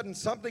of a sudden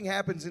something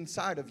happens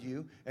inside of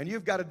you and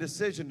you've got a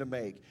decision to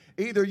make.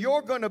 Either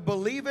you're going to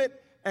believe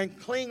it and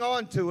cling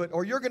on to it,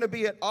 or you're going to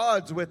be at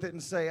odds with it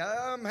and say,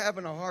 I'm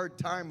having a hard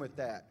time with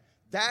that.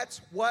 That's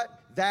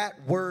what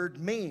that word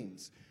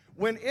means.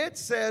 When it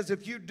says,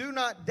 if you do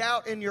not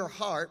doubt in your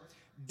heart,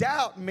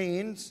 doubt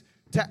means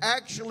to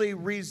actually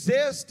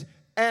resist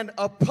and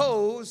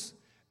oppose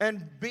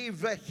and be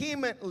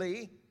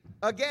vehemently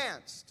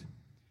against.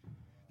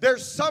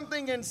 There's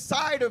something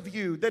inside of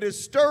you that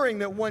is stirring,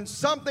 that when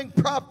something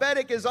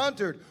prophetic is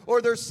uttered, or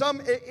there's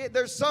some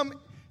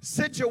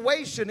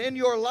situation in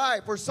your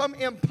life or some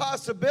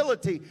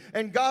impossibility,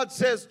 and God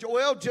says,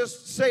 well,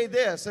 just say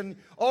this, and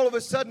all of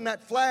a sudden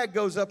that flag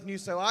goes up and you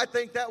say, well, I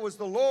think that was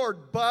the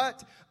Lord,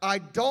 but I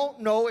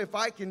don't know if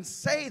I can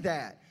say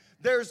that.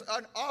 There's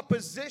an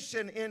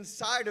opposition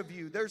inside of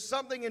you. There's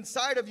something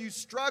inside of you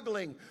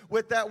struggling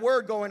with that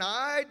word, going,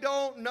 I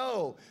don't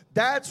know.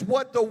 That's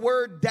what the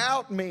word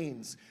doubt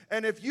means.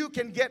 And if you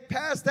can get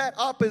past that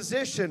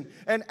opposition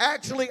and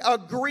actually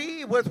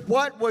agree with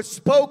what was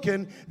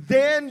spoken,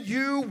 then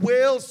you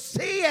will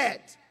see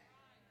it.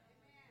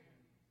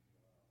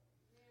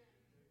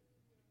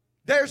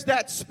 There's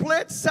that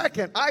split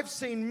second. I've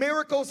seen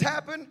miracles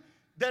happen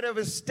that have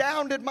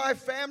astounded my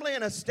family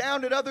and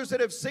astounded others that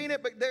have seen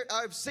it, but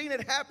I've seen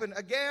it happen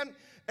again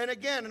and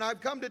again. And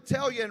I've come to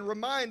tell you and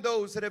remind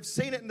those that have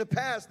seen it in the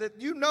past that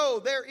you know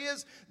there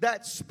is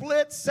that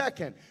split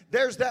second.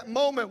 There's that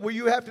moment where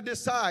you have to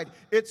decide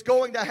it's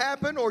going to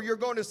happen, or you're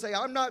going to say,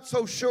 I'm not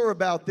so sure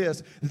about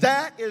this.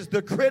 That is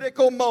the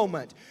critical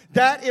moment.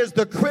 That is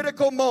the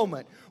critical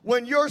moment.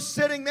 When you're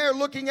sitting there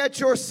looking at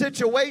your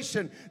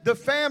situation, the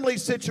family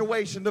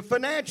situation, the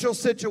financial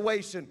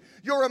situation,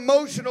 your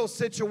emotional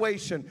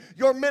situation,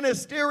 your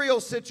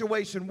ministerial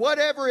situation,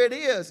 whatever it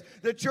is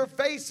that you're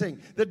facing,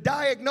 the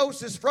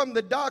diagnosis from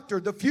the doctor,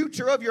 the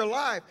future of your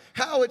life,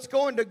 how it's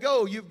going to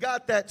go, you've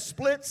got that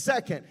split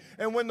second.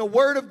 And when the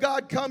Word of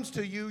God comes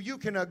to you, you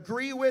can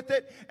agree with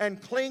it and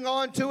cling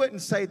on to it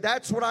and say,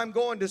 that's what I'm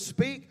going to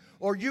speak.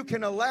 Or you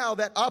can allow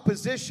that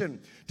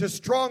opposition to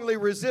strongly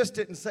resist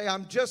it and say,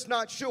 I'm just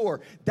not sure.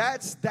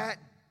 That's that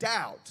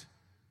doubt.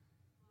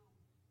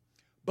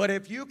 But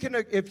if you can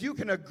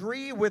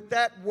agree with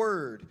that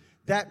word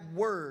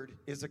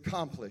is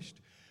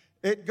accomplished.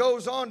 It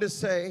goes on to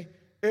say,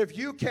 if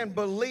you can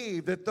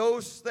believe that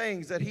those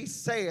things that he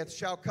saith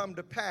shall come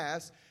to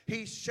pass,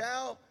 he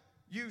shall,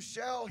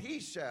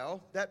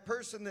 that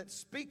person that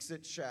speaks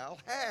it shall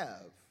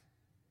have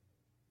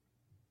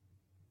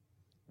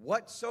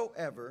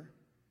whatsoever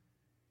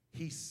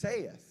he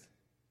saith.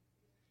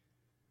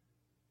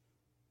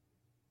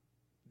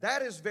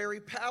 That is very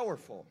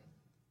powerful.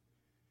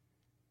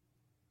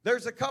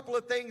 There's a couple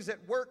of things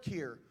at work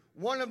here.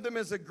 One of them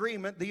is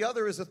agreement, the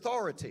other is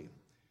authority.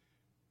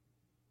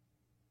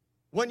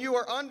 When you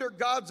are under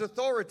God's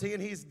authority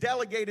and he's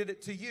delegated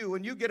it to you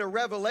and you get a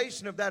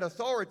revelation of that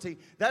authority,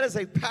 that is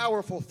a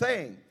powerful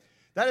thing.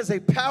 That is a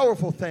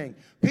powerful thing.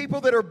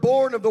 People that are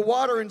born of the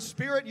water and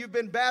spirit, you've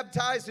been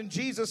baptized in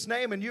Jesus'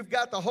 name and you've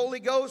got the Holy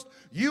Ghost,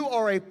 you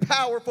are a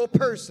powerful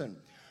person.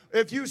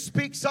 If you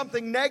speak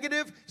something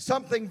negative,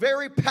 something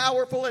very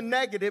powerful and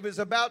negative is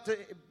about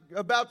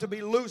to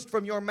be loosed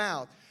from your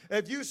mouth.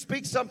 If you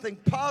speak something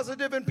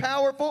positive and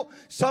powerful,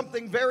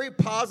 something very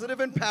positive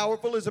and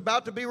powerful is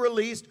about to be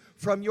released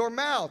from your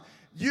mouth.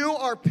 You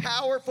are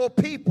powerful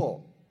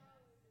people.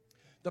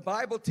 The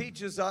Bible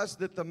teaches us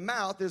that the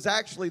mouth is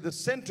actually the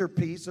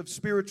centerpiece of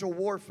spiritual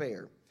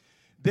warfare.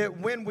 That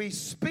when we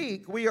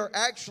speak, we are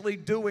actually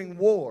doing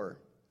war.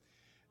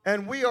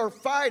 And we are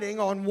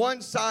fighting on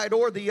one side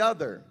or the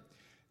other.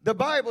 The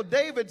Bible,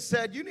 David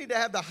said, you need to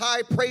have the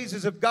high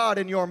praises of God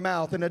in your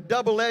mouth and a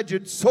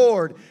double-edged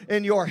sword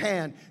in your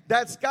hand.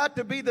 That's got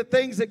to be the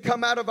things that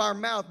come out of our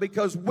mouth,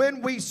 because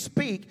when we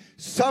speak,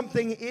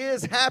 something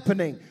is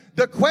happening.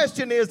 The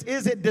question is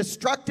it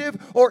destructive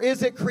or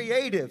is it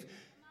creative?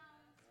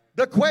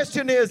 The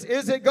question is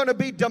it going to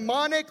be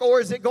demonic or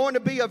is it going to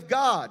be of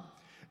God?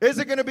 Is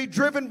it going to be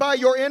driven by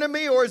your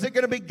enemy or is it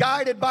going to be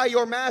guided by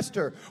your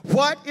master?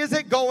 What is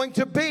it going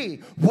to be?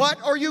 What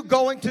are you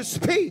going to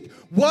speak?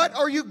 What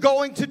are you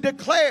going to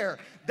declare?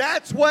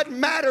 That's what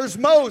matters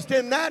most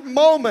in that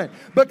moment.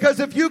 Because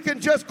if you can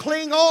just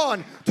cling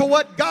on to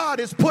what God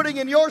is putting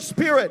in your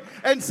spirit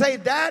and say,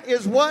 that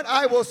is what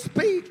I will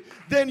speak,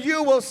 then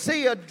you will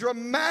see a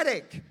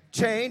dramatic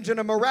change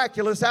and a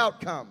miraculous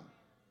outcome.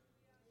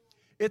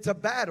 It's a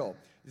battle.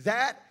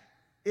 That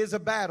is a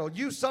battle.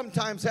 You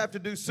sometimes have to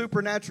do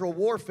supernatural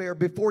warfare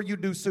before you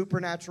do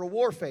supernatural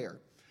warfare.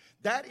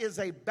 That is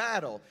a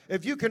battle.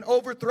 If you can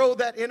overthrow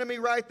that enemy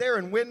right there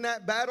and win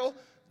that battle,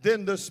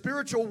 then the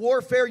spiritual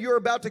warfare you're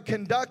about to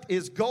conduct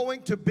is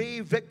going to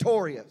be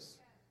victorious.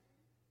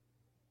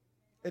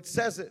 It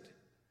says it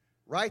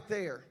right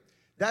there.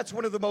 That's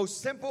one of the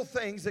most simple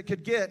things that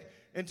could get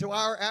into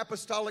our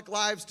apostolic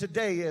lives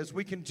today, is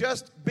we can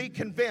just be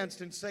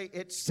convinced and say,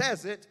 it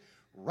says it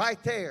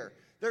right there.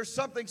 There's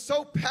something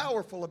so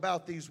powerful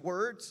about these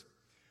words,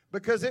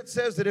 because it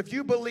says that if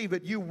you believe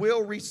it, you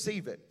will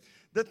receive it.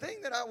 The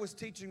thing that I was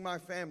teaching my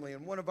family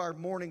in one of our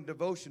morning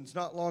devotions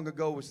not long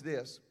ago was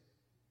this.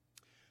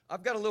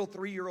 I've got a little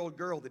 3-year-old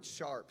girl that's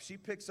sharp. She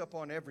picks up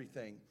on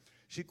everything.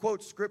 She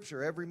quotes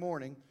scripture every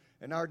morning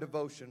in our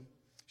devotion.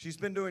 She's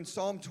been doing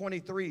Psalm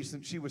 23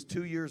 since she was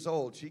 2 years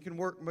old. She can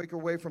make her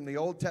way from the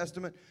Old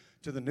Testament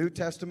to the New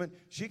Testament.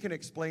 She can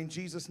explain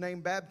Jesus' name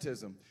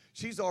baptism.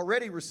 She's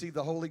already received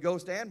the Holy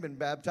Ghost and been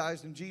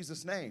baptized in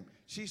Jesus' name.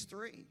 She's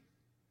 3.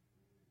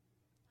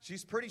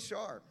 She's pretty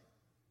sharp.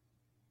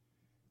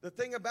 The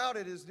thing about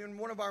it is, in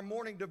one of our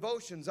morning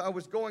devotions, I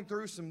was going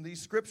through some of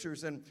these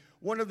scriptures, and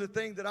one of the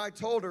things that I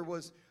told her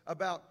was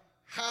about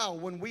how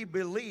when we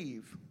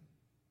believe,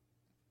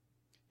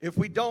 if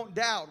we don't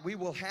doubt, we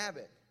will have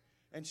it.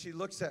 And she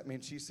looks at me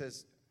and she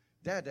says,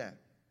 Dad,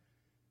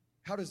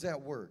 how does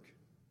that work?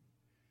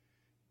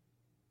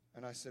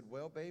 And I said,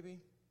 well, baby,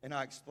 and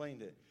I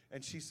explained it.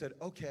 And she said,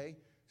 okay,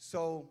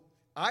 so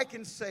I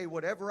can say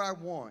whatever I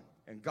want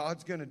and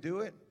God's going to do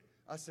it?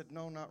 I said,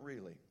 no, not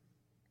really.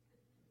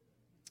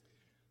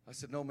 I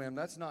said, no, ma'am,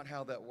 that's not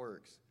how that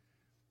works.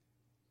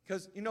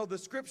 Because, the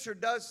scripture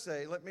does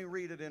say, let me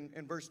read it in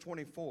verse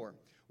 24.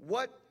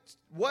 What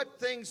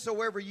things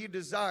soever you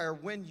desire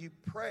when you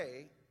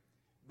pray,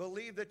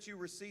 believe that you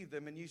receive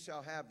them and you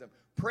shall have them.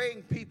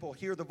 Praying people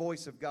hear the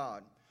voice of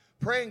God.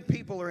 Praying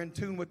people are in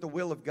tune with the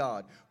will of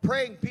God.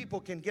 Praying people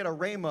can get a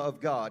rhema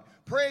of God.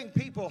 Praying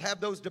people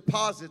have those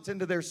deposits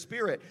into their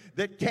spirit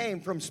that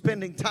came from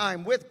spending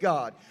time with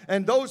God.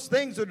 And those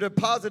things that are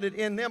deposited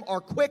in them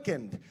are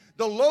quickened.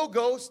 The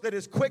logos that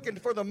is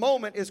quickened for the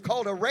moment is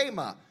called a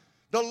rhema.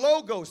 The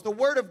logos, the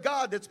word of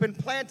God that's been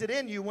planted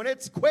in you, when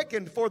it's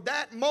quickened for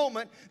that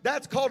moment,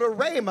 that's called a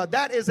rhema.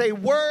 That is a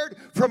word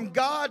from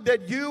God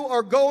that you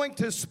are going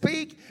to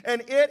speak,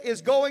 and it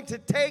is going to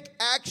take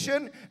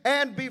action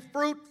and be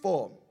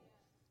fruitful.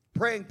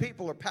 Praying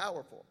people are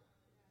powerful.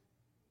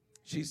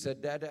 She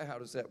said, Dad, how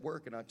does that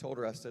work? And I told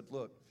her, I said,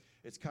 look,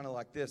 it's kind of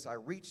like this. I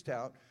reached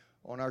out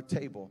on our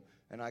table,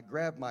 and I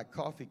grabbed my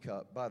coffee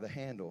cup by the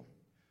handle,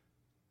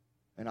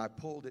 and I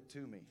pulled it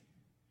to me.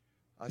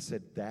 I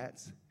said,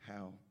 that's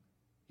how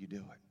you do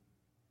it.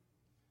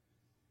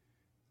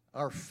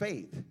 Our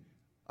faith,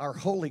 our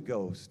Holy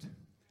Ghost,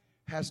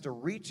 has to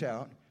reach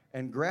out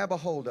and grab a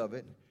hold of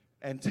it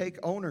and take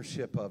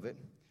ownership of it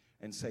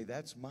and say,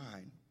 that's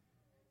mine.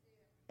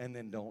 And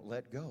then don't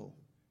let go,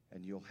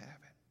 and you'll have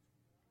it.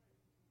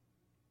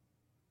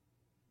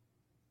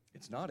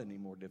 It's not any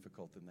more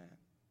difficult than that.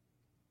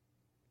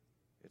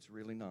 It's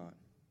really not.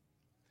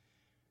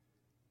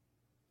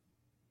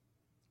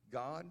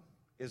 God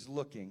is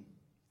looking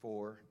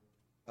for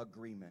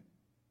agreement.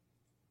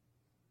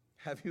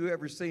 Have you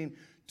ever seen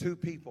two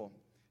people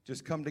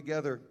just come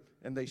together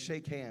and they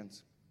shake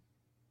hands?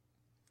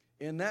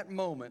 In that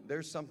moment,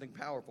 there's something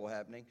powerful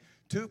happening.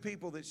 Two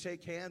people that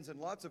shake hands in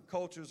lots of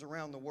cultures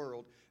around the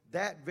world,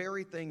 that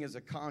very thing is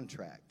a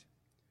contract.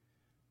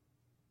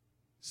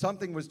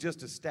 Something was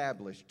just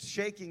established.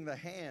 Shaking the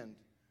hand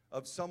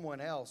of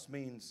someone else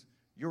means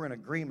you're in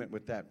agreement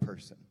with that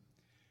person.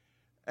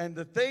 And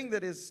the thing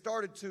that has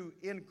started to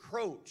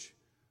encroach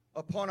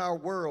upon our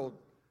world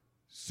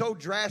so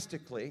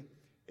drastically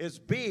is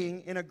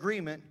being in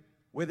agreement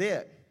with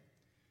it.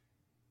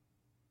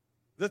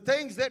 The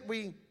things that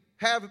we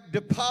have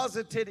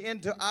deposited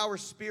into our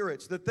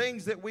spirits, the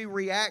things that we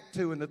react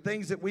to and the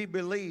things that we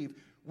believe.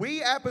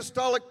 We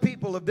apostolic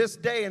people of this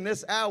day and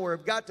this hour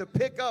have got to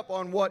pick up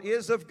on what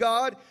is of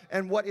God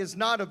and what is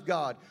not of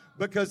God.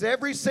 Because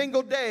every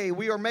single day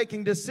we are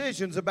making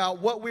decisions about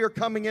what we are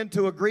coming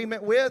into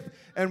agreement with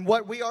and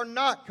what we are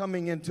not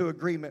coming into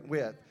agreement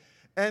with.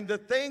 And the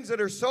things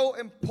that are so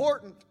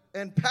important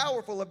and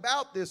powerful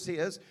about this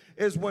is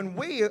when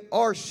we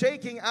are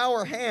shaking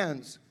our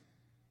hands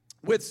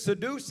with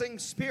seducing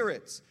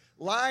spirits,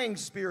 lying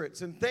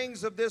spirits, and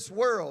things of this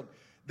world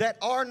that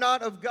are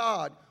not of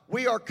God,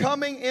 we are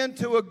coming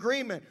into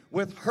agreement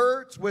with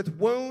hurts, with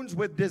wounds,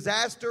 with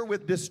disaster,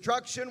 with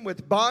destruction,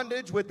 with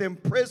bondage, with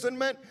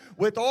imprisonment,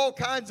 with all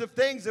kinds of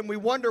things. And we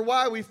wonder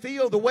why we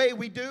feel the way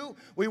we do.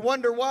 We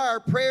wonder why our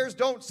prayers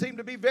don't seem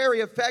to be very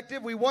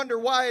effective. We wonder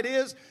why it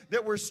is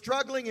that we're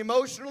struggling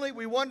emotionally.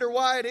 We wonder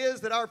why it is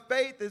that our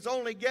faith is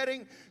only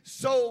getting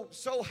so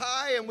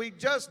high, and we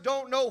just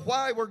don't know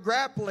why we're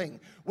grappling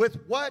with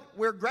what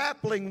we're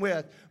grappling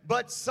with.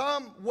 But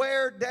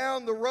somewhere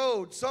down the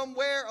road,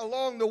 somewhere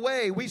along the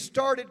way, we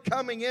started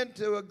coming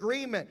into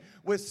agreement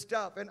with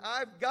stuff. And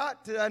I've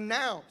got to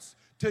announce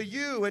to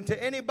you and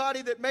to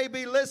anybody that may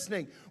be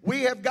listening,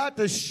 we have got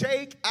to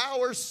shake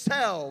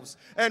ourselves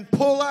and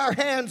pull our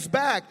hands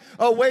back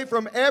away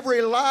from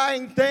every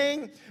lying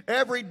thing,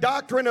 every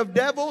doctrine of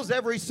devils,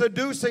 every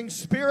seducing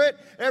spirit,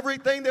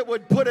 everything that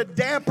would put a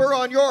damper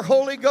on your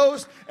Holy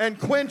Ghost and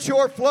quench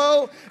your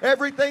flow,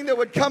 everything that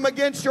would come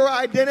against your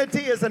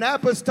identity as an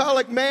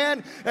apostolic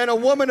man and a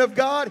woman of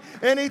God,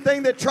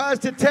 anything that tries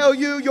to tell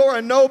you you're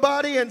a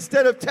nobody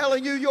instead of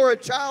telling you you're a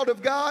child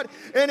of God,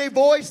 any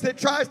voice that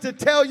tries to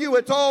tell you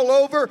it's all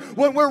over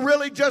when we're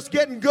really just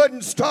getting good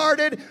and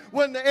started,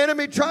 when the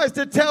enemy tries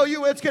to tell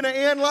you it's going to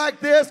end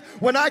like this,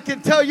 when I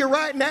can tell you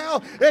right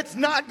now it's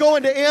not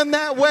going to end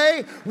that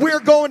way. We're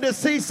going to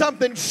see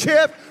something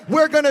shift.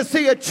 We're going to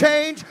see a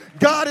change.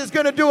 God is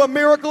going to do a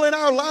miracle in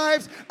our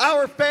lives.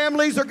 Our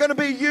families are going to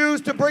be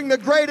used to bring the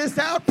greatest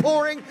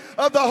outpouring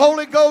of the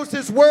Holy Ghost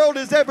this world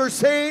has ever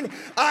seen.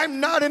 I'm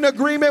not in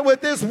agreement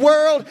with this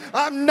world.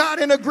 I'm not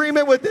in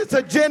agreement with its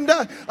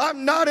agenda.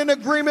 I'm not in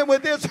agreement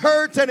with its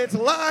hurts and its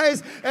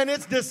lies and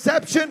its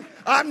deception.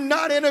 I'm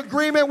not in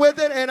agreement with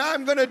it, and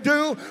I'm going to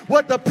do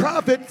what the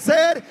prophet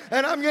said,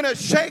 and I'm going to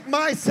shake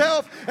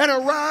myself and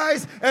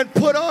arise and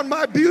put on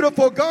my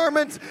beautiful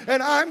garments,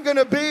 and I'm going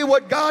to be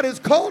what God has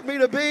called me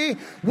to be.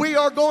 We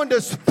are going to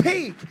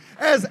speak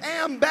as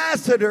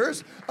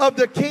ambassadors of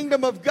the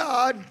kingdom of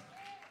God,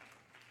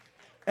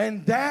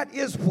 and that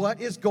is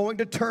what is going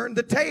to turn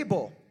the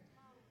table.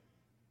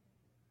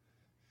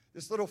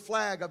 This little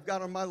flag I've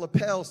got on my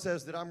lapel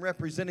says that I'm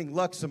representing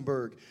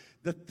Luxembourg.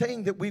 The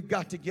thing that we've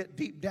got to get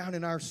deep down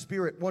in our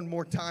spirit one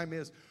more time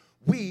is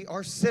we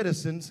are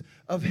citizens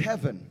of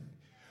heaven.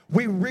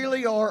 We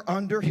really are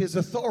under his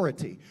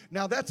authority.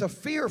 Now, that's a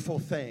fearful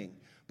thing,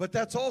 but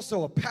that's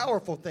also a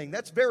powerful thing.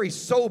 That's very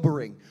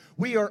sobering.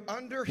 We are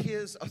under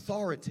his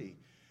authority.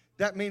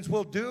 That means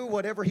we'll do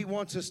whatever he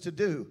wants us to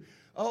do.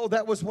 Oh,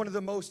 that was one of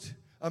the most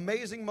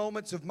amazing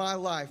moments of my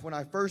life when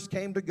I first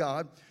came to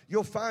God.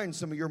 You'll find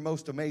some of your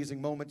most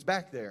amazing moments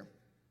back there.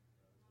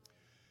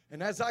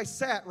 And as I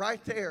sat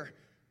right there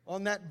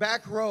on that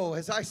back row,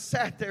 as I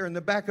sat there in the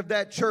back of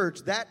that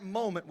church, that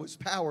moment was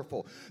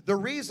powerful. The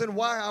reason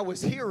why I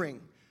was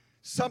hearing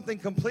something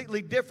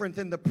completely different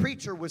than the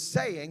preacher was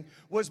saying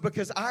was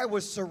because I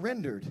was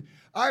surrendered.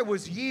 I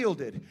was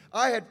yielded.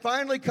 I had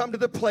finally come to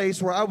the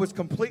place where I was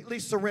completely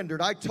surrendered.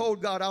 I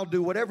told God, I'll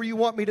do whatever you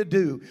want me to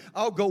do.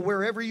 I'll go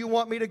wherever you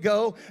want me to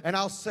go, and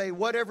I'll say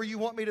whatever you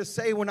want me to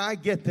say when I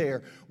get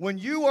there. When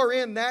you are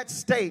in that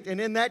state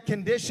and in that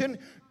condition,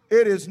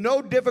 it is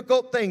no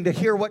difficult thing to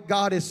hear what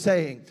God is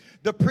saying.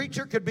 The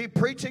preacher could be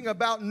preaching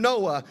about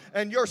Noah,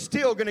 and you're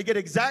still going to get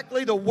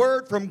exactly the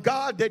word from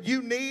God that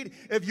you need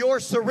if you're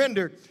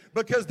surrendered.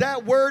 Because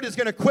that word is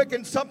going to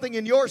quicken something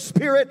in your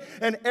spirit,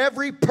 and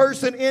every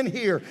person in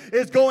here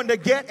is going to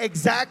get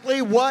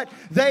exactly what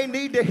they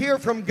need to hear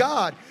from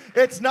God.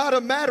 It's not a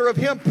matter of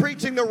him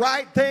preaching the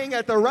right thing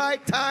at the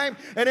right time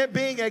and it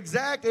being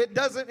exact. It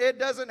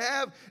doesn't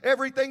have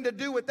everything to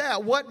do with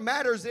that. What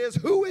matters is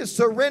who is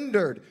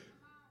surrendered.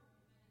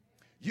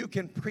 You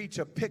can preach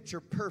a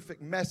picture-perfect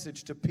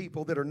message to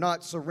people that are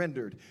not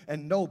surrendered,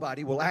 and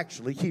nobody will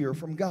actually hear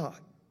from God.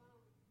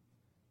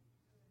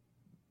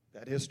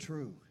 That is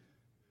true.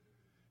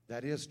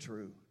 That is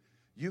true.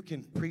 You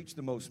can preach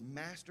the most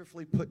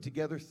masterfully put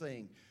together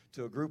thing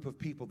to a group of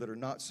people that are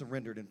not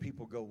surrendered, and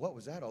people go, what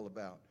was that all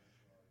about?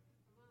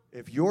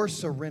 If you're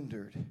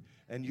surrendered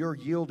and you're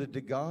yielded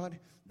to God,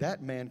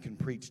 that man can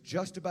preach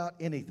just about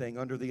anything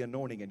under the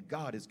anointing, and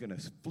God is going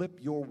to flip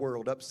your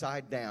world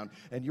upside down,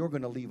 and you're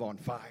going to leave on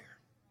fire.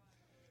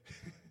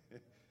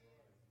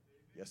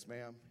 Yes,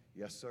 ma'am.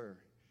 Yes, sir.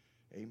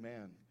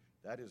 Amen.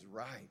 That is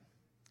right.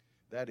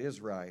 That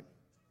is right.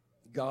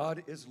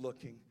 God is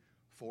looking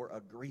for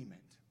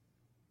agreement.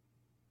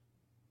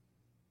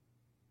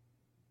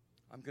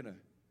 I'm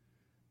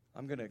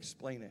going to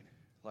explain it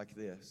like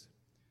this.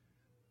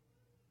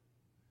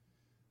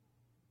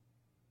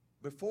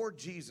 Before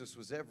Jesus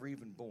was ever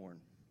even born,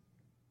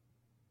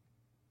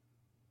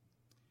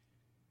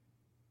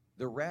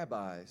 the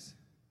rabbis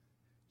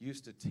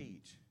used to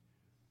teach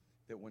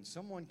that when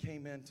someone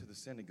came into the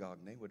synagogue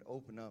and they would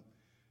open up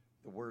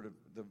the Word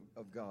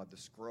of God, the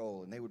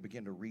scroll, and they would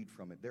begin to read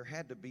from it, there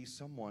had to be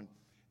someone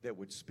that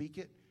would speak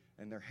it,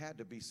 and there had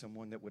to be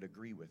someone that would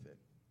agree with it.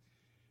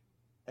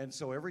 And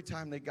so every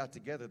time they got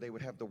together, they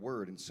would have the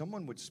Word, and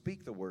someone would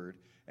speak the Word,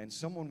 and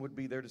someone would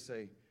be there to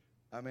say,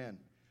 Amen.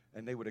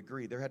 And they would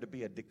agree. There had to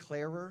be a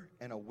declarer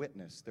and a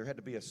witness. There had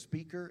to be a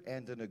speaker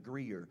and an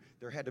agreeer.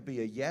 There had to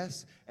be a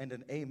yes and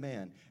an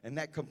amen. And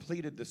that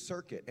completed the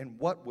circuit. And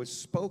what was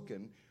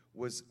spoken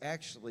was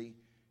actually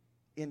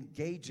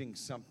engaging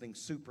something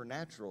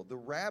supernatural. The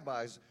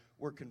rabbis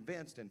were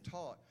convinced and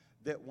taught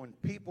that when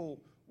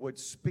people would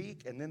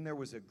speak and then there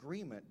was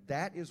agreement,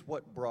 that is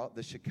what brought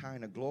the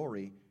Shekinah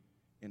glory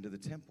into the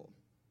temple.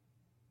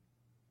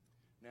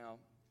 Now,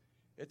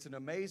 it's an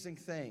amazing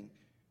thing.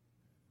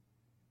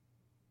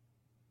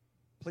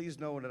 Please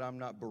know that I'm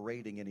not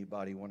berating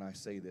anybody when I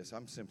say this.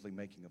 I'm simply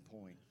making a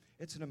point.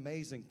 It's an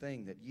amazing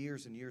thing that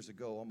years and years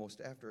ago,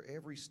 almost after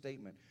every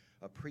statement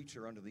a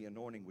preacher under the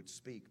anointing would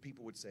speak,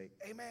 people would say,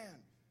 Amen.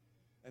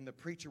 And the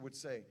preacher would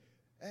say,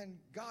 and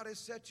God has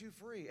set you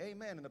free.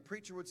 Amen. And the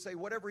preacher would say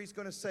whatever he's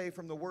going to say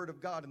from the Word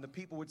of God. And the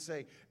people would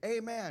say,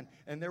 Amen.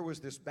 And there was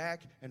this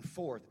back and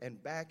forth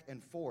and back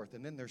and forth.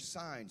 And then there's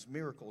signs,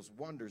 miracles,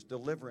 wonders,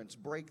 deliverance,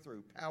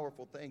 breakthrough,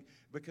 powerful thing.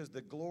 Because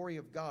the glory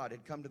of God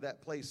had come to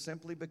that place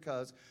simply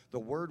because the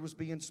Word was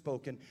being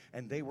spoken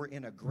and they were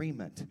in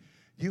agreement.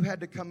 You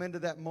had to come into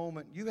that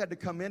moment. You had to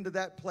come into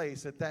that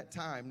place at that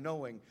time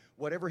knowing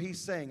whatever he's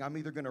saying, I'm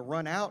either going to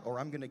run out or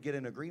I'm going to get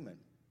in agreement.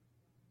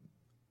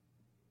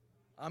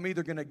 I'm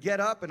either going to get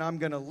up and I'm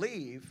going to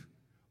leave,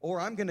 or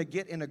I'm going to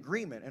get in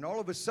agreement. And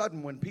all of a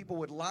sudden, when people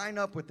would line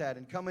up with that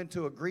and come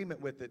into agreement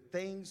with it,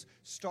 things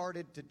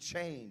started to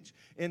change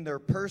in their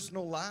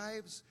personal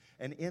lives,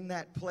 and in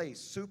that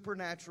place,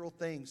 supernatural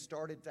things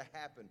started to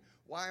happen.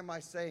 Why am I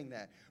saying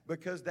that?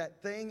 Because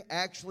that thing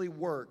actually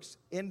works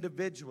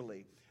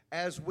individually.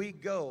 As we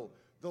go,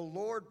 the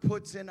Lord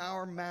puts in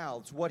our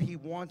mouths what He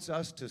wants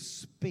us to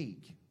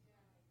speak.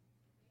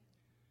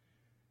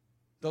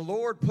 The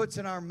Lord puts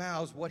in our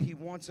mouths what He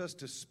wants us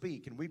to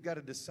speak, and we've got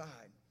to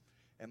decide,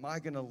 am I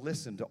going to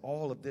listen to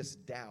all of this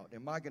doubt?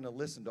 Am I going to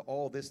listen to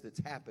all this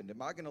that's happened?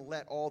 Am I going to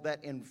let all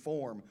that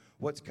inform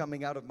what's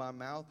coming out of my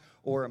mouth?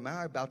 Or am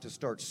I about to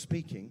start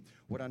speaking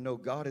what I know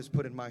God has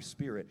put in my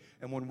spirit?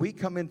 And when we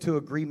come into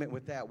agreement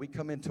with that, we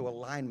come into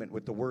alignment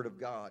with the Word of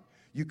God.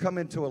 You come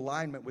into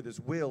alignment with His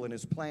will and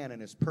His plan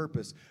and His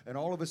purpose, and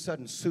all of a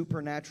sudden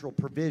supernatural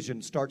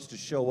provision starts to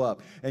show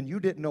up. And you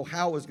didn't know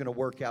how it was going to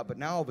work out, but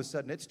now all of a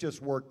sudden it's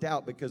just worked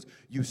out because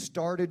you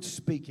started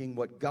speaking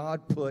what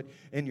God put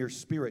in your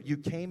spirit. You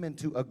came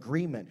into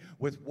agreement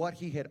with what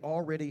He had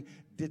already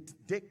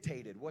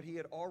dictated, what He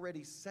had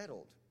already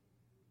settled.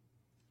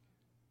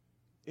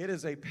 It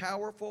is a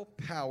powerful,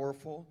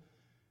 powerful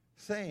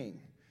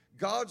thing.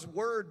 God's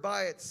Word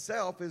by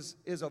itself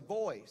is a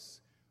voice.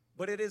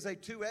 But it is a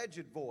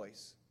two-edged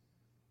voice.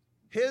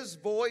 His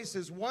voice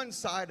is one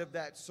side of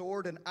that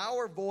sword, and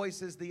our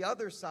voice is the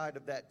other side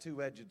of that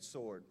two-edged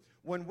sword.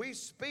 When we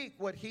speak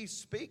what He's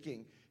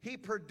speaking, He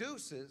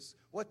produces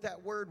what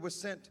that word was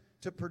sent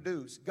to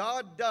produce.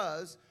 God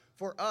does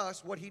for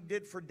us what He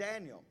did for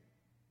Daniel.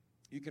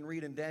 You can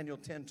read in Daniel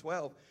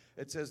 10:12.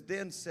 It says,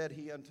 Then said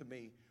He unto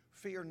me,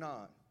 Fear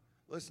not.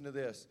 Listen to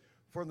this.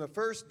 From the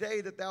first day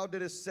that thou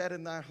didst set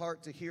in thy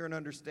heart to hear and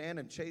understand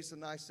and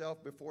chasten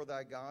thyself before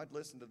thy God,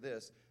 listen to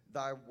this,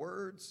 thy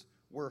words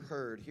were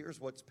heard. Here's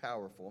what's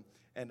powerful.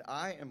 And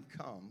I am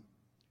come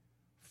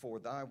for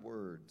thy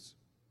words.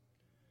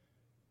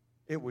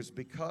 It was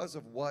because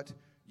of what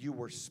you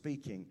were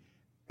speaking.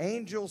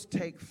 Angels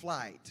take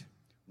flight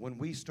when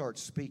we start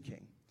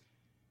speaking.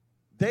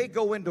 They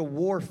go into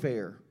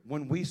warfare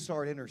when we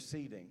start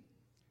interceding.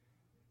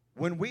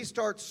 When we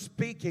start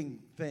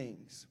speaking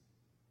things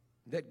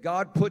that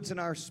God puts in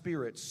our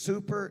spirit,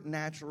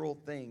 supernatural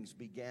things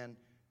began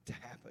to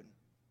happen.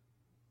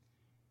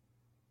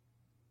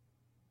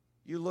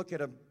 You look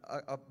at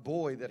a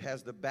boy that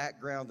has the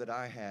background that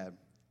I had,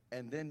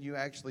 and then you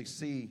actually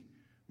see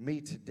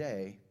me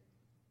today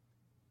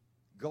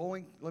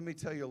going, let me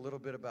tell you a little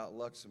bit about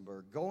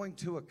Luxembourg, going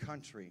to a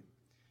country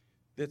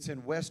that's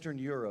in Western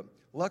Europe.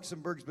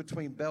 Luxembourg's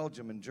between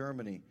Belgium and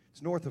Germany.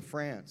 It's north of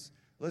France.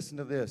 Listen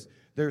to this.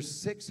 There's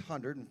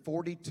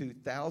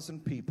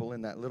 642,000 people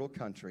in that little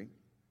country.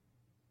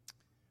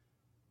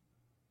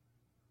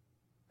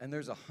 And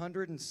there's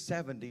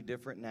 170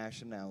 different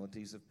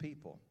nationalities of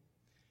people.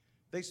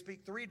 They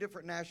speak 3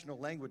 different national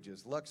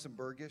languages,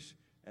 Luxembourgish,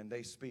 and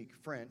they speak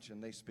French,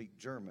 and they speak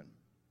German.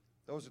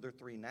 Those are their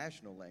 3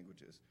 national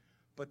languages.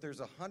 But there's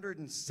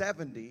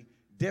 170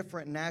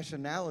 different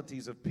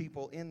nationalities of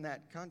people in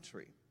that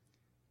country.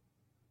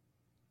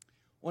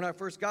 When I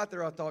first got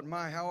there, I thought,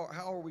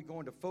 how are we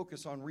going to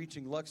focus on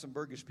reaching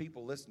Luxembourgish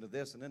people? Listen to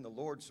this. And then the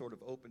Lord sort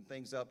of opened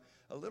things up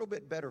a little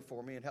bit better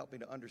for me and helped me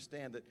to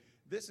understand that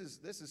this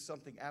is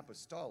something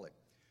apostolic.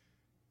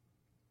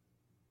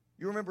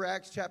 You remember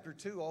Acts chapter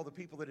 2, all the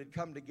people that had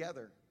come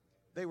together.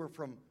 They were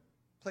from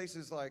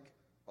places like,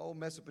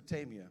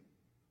 Mesopotamia,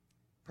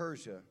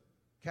 Persia,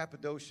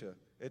 Cappadocia.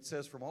 It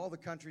says from all the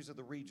countries of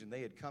the region,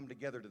 they had come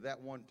together to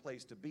that one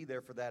place to be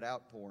there for that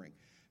outpouring.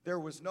 There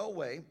was no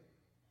way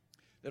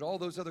that all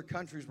those other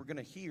countries were going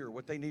to hear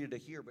what they needed to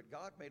hear, but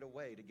God made a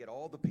way to get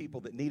all the people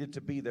that needed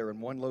to be there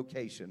in one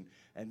location,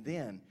 and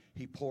then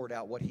he poured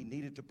out what he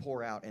needed to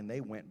pour out, and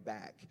they went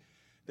back.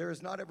 There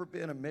has not ever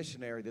been a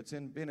missionary that's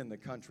been in the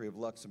country of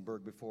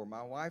Luxembourg before.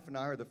 My wife and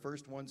I are the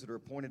first ones that are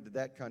appointed to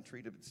that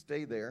country to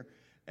stay there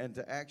and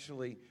to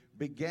actually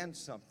begin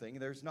something.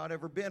 There's not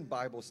ever been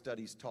Bible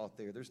studies taught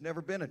there. There's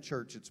never been a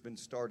church that's been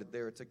started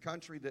there. It's a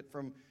country that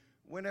from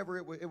whenever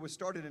it was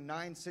started in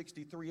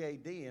 963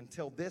 AD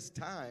until this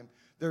time,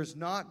 there's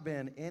not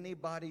been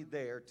anybody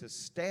there to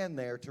stand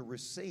there to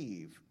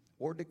receive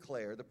or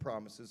declare the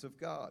promises of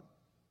God.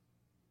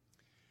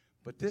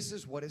 But this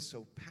is what is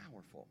so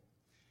powerful,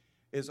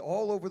 is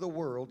all over the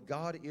world,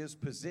 God is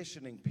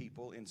positioning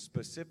people in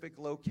specific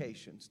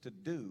locations to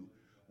do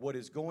what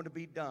is going to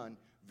be done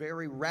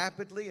very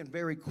rapidly and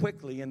very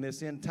quickly in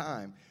this end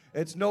time.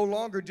 It's no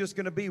longer just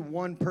going to be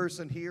one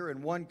person here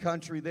and one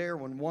country there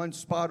and one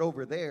spot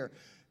over there.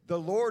 The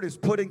Lord is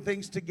putting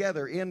things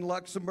together in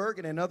Luxembourg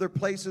and in other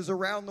places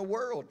around the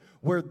world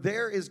where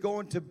there is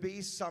going to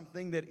be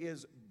something that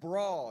is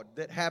broad,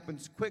 that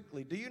happens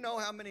quickly. Do you know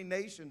how many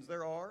nations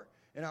there are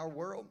in our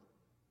world?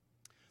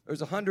 There's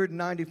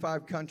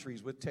 195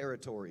 countries with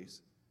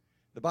territories.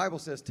 The Bible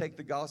says take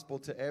the gospel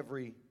to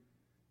every...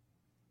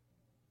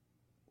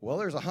 Well,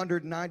 there's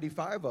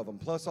 195 of them,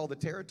 plus all the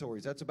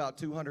territories. That's about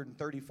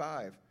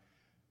 235.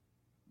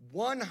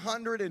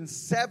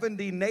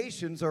 170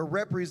 nations are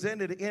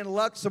represented in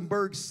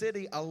Luxembourg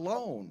City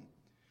alone.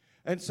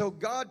 And so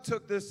God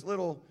took this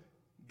little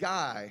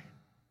guy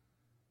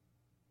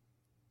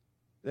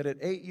that at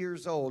 8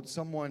 years old,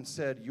 someone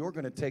said, you're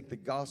going to take the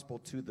gospel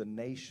to the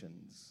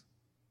nations.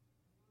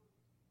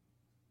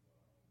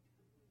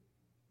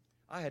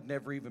 I had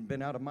never even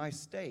been out of my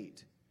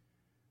state.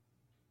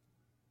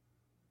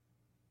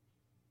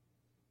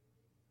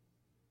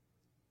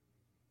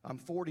 I'm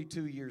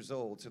 42 years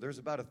old, so there's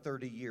about a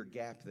 30-year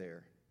gap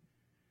there.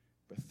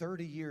 But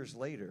 30 years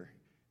later,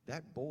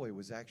 that boy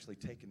was actually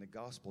taking the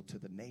gospel to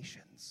the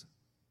nations.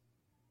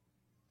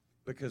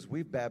 Because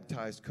we've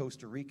baptized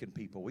Costa Rican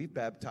people, we've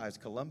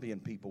baptized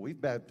Colombian people,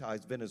 we've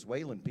baptized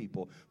Venezuelan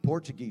people,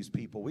 Portuguese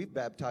people, we've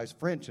baptized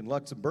French and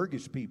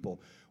Luxembourgish people.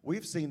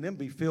 We've seen them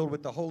be filled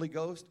with the Holy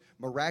Ghost,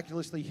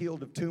 miraculously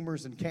healed of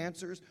tumors and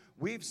cancers.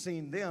 We've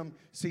seen them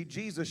see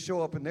Jesus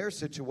show up in their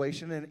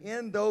situation, and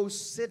in those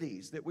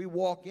cities that we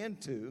walk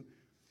into,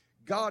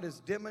 God is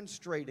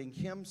demonstrating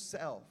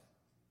himself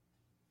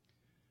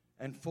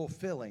and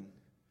fulfilling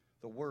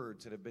the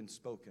words that have been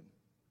spoken.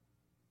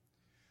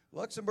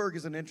 Luxembourg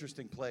is an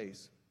interesting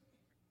place.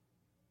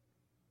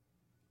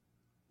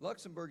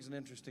 Luxembourg is an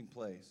interesting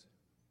place.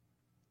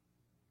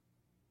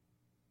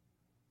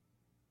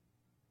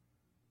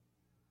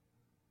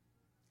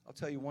 I'll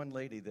tell you one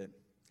lady that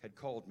had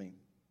called me.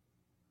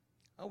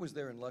 I was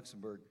there in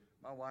Luxembourg.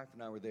 My wife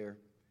and I were there.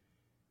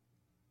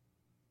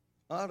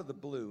 Out of the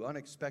blue,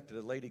 unexpected,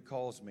 a lady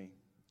calls me.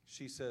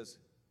 She says,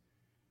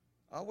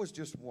 I was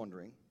just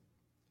wondering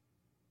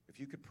if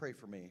you could pray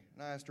for me.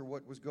 And I asked her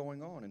what was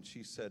going on, and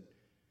she said,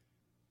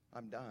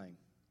 I'm dying.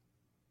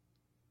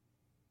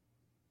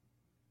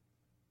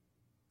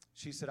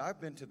 She said,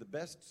 I've been to the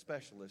best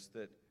specialist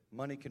that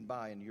money can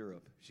buy in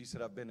Europe. She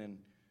said, I've been in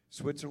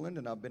Switzerland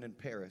and I've been in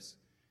Paris.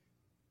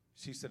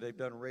 She said, they've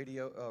done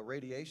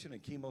radiation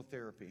and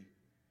chemotherapy.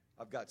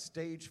 I've got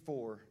stage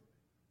 4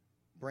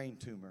 brain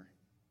tumor.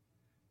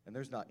 And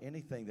there's not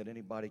anything that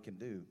anybody can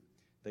do.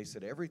 They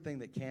said, everything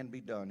that can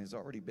be done has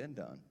already been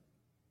done.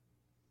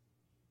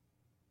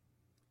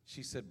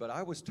 She said, but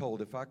I was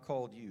told if I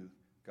called you,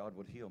 God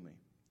would heal me.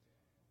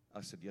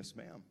 I said, yes,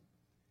 ma'am.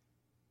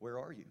 Where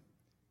are you?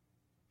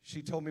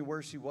 She told me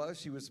where she was.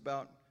 She was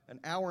about an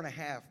hour and a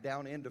half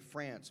down into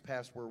France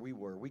past where we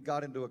were. We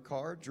got into a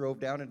car, drove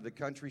down into the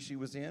country she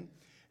was in,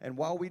 and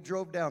while we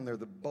drove down there,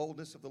 the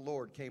boldness of the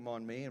Lord came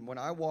on me, and when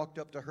I walked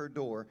up to her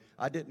door,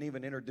 I didn't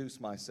even introduce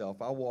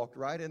myself. I walked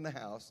right in the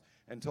house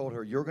and told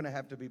her, you're going to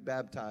have to be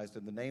baptized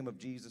in the name of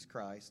Jesus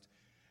Christ.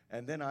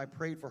 And then I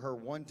prayed for her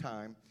one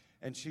time,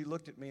 and she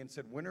looked at me and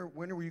said, when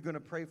are you going to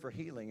pray for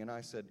healing? And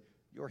I said,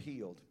 you're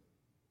healed.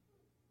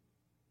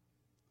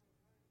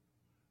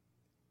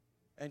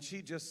 And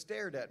she just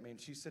stared at me, and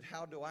she said,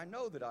 how do I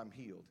know that I'm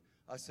healed?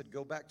 I said,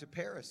 go back to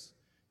Paris,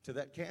 to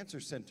that cancer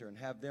center, and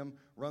have them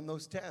run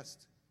those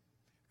tests.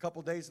 A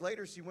couple days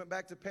later, she went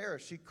back to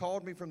Paris. She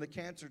called me from the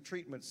cancer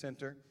treatment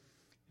center,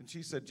 and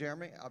she said,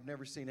 Jeremy, I've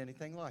never seen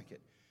anything like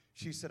it.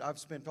 She said, I've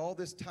spent all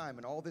this time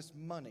and all this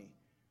money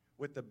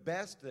with the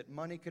best that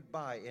money could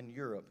buy in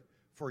Europe.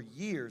 For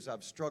years,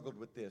 I've struggled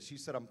with this. She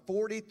said, I'm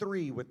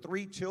 43 with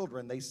 3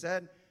 children. They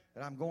said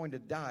that I'm going to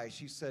die.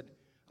 She said,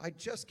 I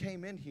just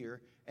came in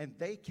here, and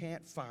they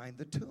can't find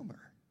the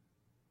tumor.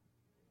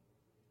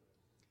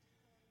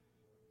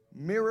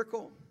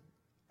 Miracle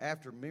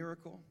after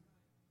miracle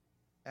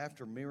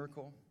after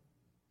miracle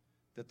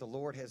that the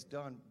Lord has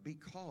done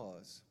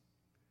because,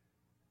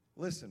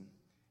 listen,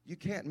 you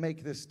can't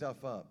make this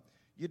stuff up.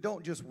 You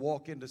don't just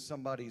walk into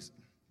somebody's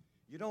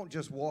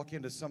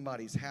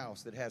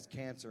house that has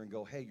cancer and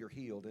go, hey, you're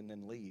healed, and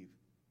then leave.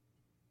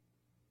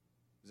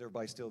 Is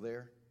everybody still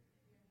there?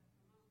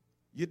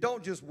 You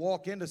don't just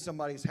walk into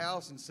somebody's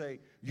house and say,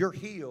 you're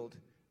healed,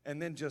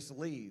 and then just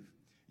leave.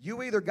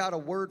 You either got a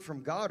word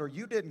from God or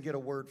you didn't get a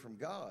word from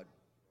God.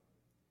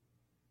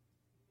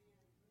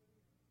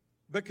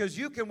 Because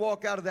you can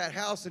walk out of that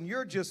house and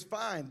you're just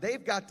fine.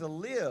 They've got to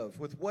live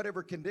with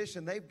whatever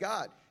condition they've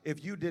got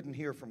if you didn't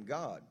hear from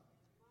God.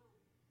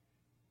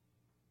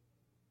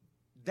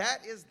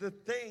 That is the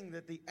thing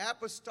that the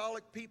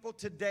apostolic people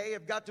today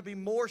have got to be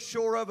more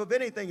sure of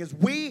anything, is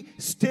we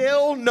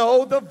still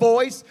know the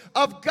voice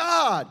of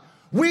God.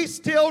 We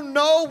still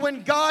know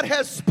when God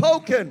has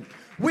spoken.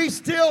 We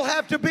still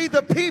have to be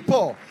the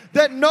people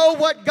that know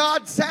what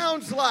God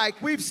sounds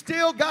like. We've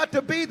still got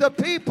to be the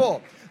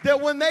people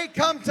that when they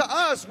come to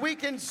us, we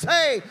can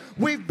say,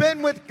 we've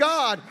been with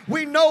God.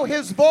 We know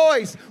His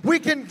voice. We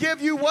can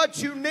give you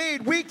what you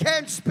need. We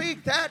can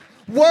speak that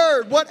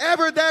word,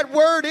 whatever that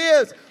word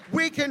is.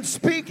 We can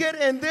speak it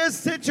in this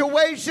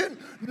situation,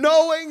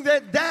 knowing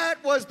that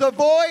that was the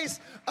voice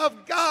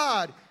of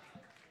God.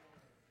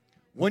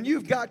 When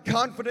you've got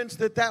confidence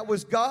that that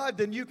was God,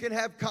 then you can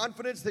have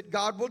confidence that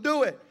God will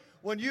do it.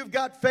 When you've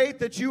got faith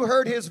that you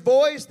heard His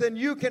voice, then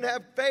you can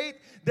have faith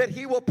that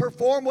He will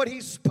perform what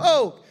He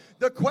spoke.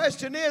 The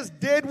question is,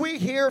 did we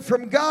hear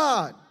from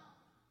God?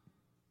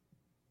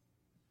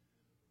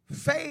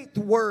 Faith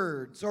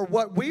words are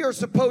what we are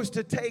supposed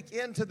to take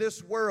into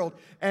this world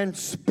and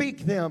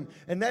speak them.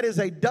 And that is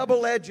a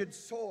double-edged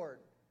sword.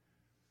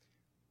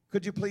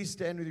 Could you please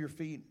stand with your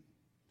feet?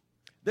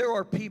 There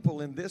are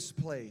people in this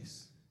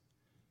place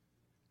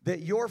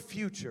that your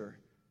future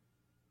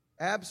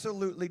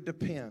absolutely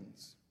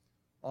depends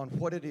on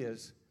what it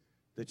is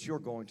that you're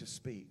going to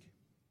speak.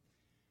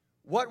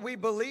 What we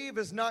believe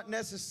is not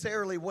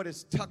necessarily what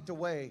is tucked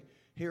away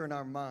here in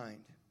our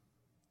mind.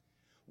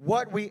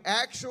 What we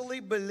actually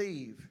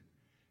believe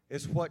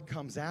is what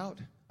comes out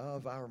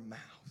of our mouth.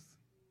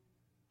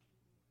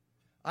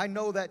 I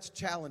know that's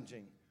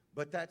challenging,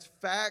 but that's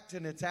fact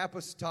and it's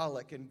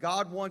apostolic. And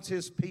God wants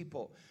His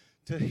people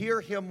to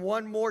hear Him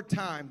one more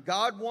time.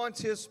 God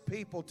wants His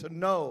people to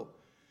know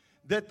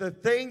that the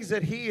things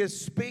that He is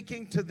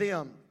speaking to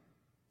them,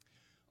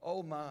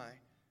 oh my.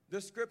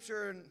 The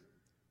scripture in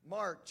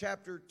Mark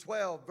chapter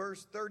 12,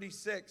 verse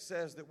 36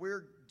 says that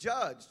we're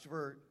judged,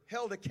 we're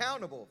held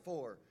accountable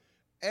for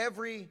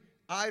every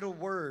idle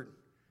word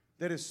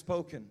that is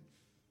spoken.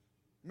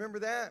 Remember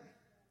that?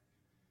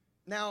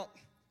 Now,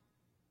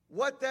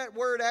 what that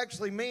word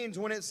actually means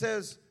when it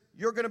says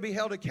you're going to be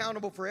held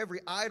accountable for every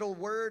idle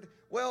word,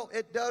 well,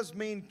 it does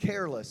mean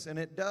careless, and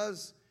it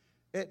does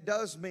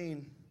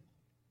mean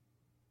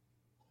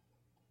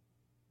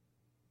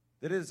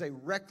that it is a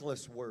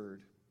reckless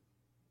word.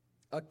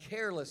 A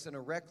careless and a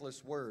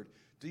reckless word.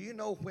 Do you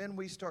know when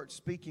we start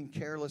speaking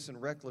careless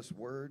and reckless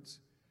words?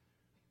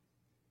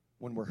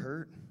 When we're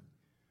hurt,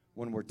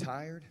 when we're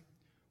tired,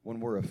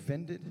 when we're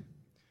offended,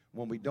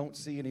 when we don't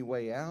see any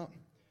way out,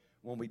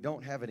 when we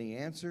don't have any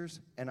answers,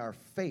 and our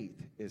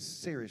faith is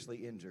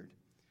seriously injured.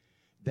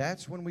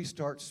 That's when we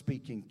start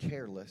speaking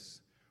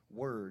careless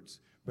words,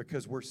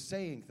 because we're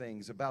saying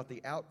things about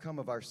the outcome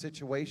of our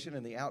situation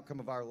and the outcome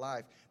of our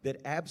life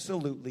that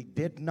absolutely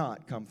did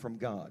not come from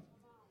God.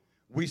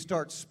 We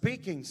start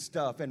speaking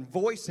stuff and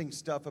voicing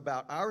stuff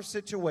about our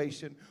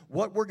situation,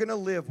 what we're going to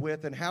live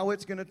with, and how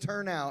it's going to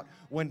turn out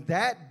when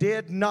that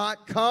did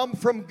not come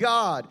from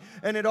God.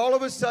 And it all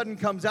of a sudden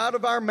comes out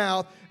of our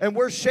mouth, and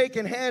we're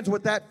shaking hands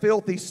with that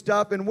filthy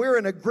stuff, and we're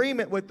in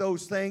agreement with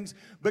those things,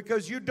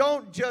 because you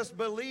don't just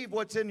believe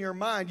what's in your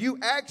mind. You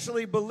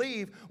actually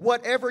believe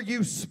whatever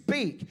you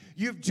speak.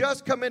 You've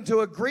just come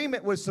into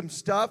agreement with some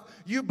stuff.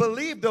 You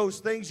believe those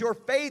things. Your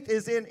faith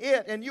is in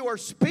it, and you are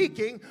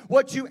speaking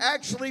what you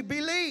actually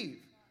believe.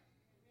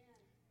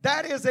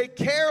 That is a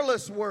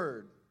careless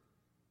word.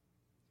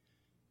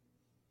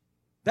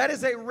 That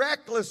is a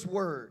reckless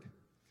word.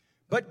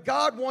 But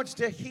God wants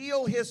to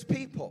heal His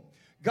people.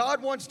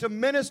 God wants to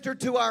minister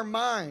to our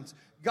minds.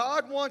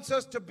 God wants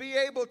us to be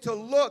able to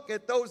look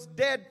at those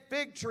dead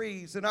fig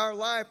trees in our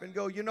life and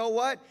go, you know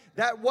what?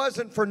 That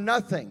wasn't for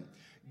nothing.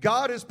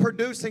 God is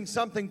producing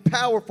something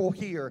powerful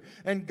here.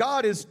 And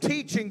God is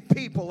teaching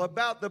people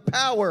about the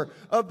power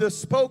of the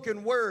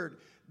spoken word.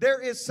 There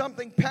is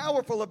something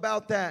powerful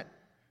about that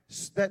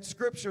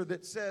scripture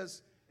that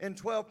says in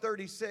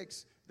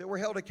 12:36 that we're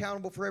held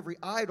accountable for every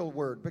idle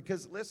word.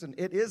 Because, listen,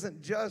 it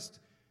isn't just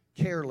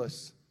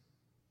careless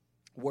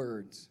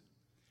words.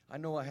 I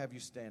know I have you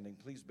standing.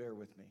 Please bear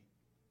with me.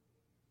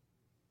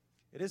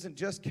 It isn't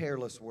just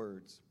careless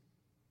words.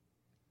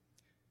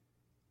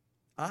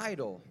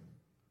 Idle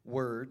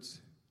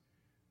words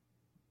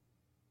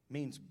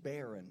means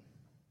barren.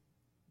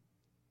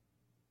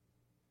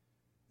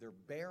 They're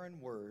barren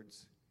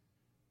words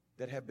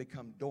that have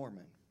become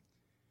dormant.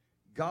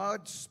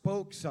 God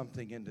spoke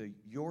something into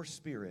your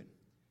spirit,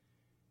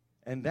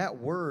 and that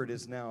word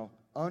is now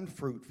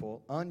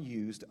unfruitful,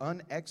 unused,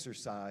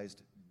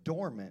 unexercised,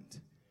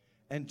 dormant,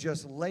 and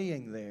just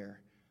laying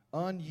there,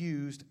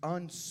 unused,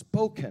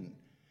 unspoken.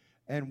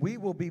 And we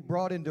will be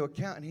brought into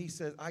account. And he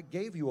says, I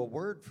gave you a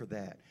word for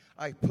that.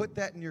 I put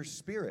that in your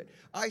spirit.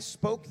 I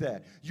spoke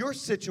that. Your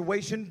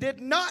situation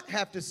did not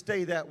have to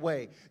stay that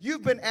way.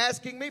 You've been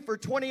asking me for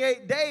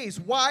 28 days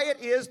why it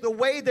is the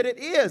way that it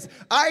is.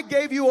 I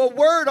gave you a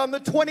word on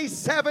the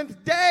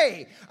 27th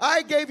day.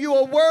 I gave you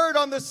a word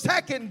on the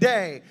 2nd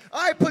day.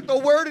 I put the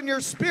word in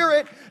your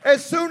spirit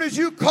as soon as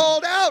you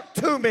called out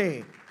to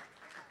me.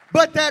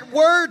 But that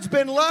word's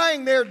been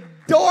lying there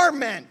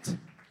dormant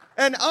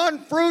and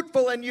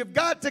unfruitful, and you've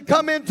got to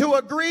come into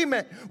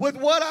agreement with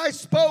what I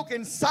spoke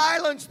and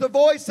silence the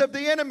voice of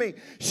the enemy.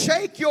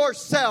 Shake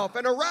yourself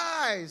and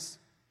arise.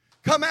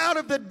 Come out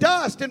of the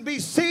dust and be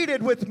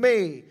seated with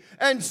me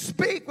and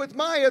speak with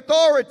my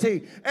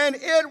authority, and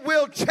it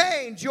will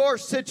change your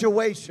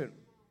situation.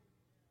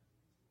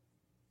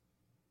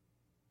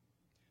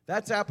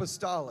 That's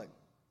apostolic.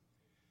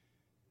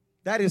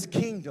 That is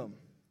kingdom.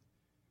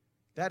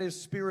 That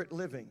is spirit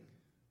living.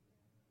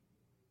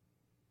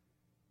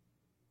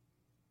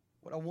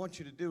 What I want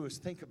you to do is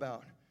think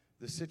about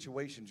the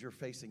situations you're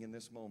facing in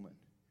this moment.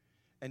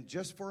 And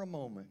just for a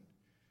moment,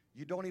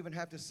 you don't even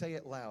have to say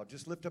it loud.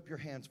 Just lift up your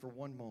hands for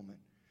one moment.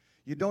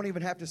 You don't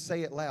even have to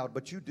say it loud,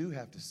 but you do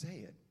have to say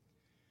it.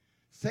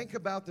 Think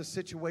about the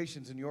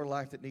situations in your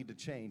life that need to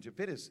change. If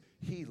it is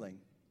healing,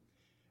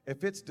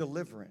 if it's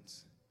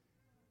deliverance,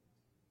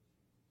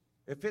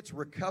 if it's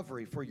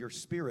recovery for your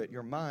spirit,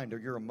 your mind, or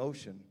your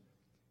emotion,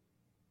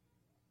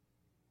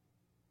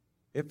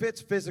 if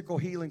it's physical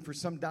healing for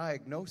some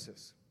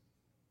diagnosis,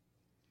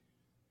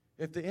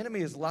 if the enemy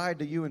has lied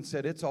to you and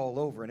said it's all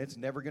over and it's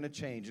never going to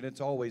change and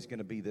it's always going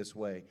to be this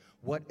way,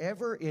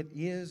 whatever it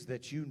is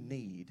that you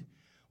need,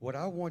 what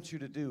I want you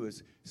to do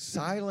is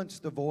silence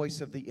the voice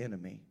of the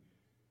enemy.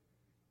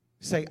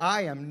 Say,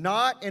 I am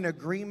not in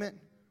agreement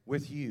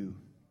with you.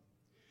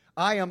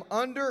 I am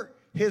under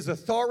his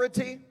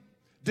authority.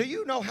 Do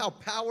you know how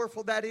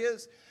powerful that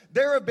is?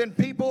 There have been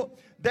people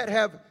that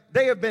have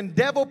been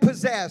devil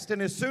possessed,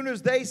 and as soon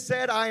as they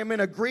said, I am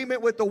in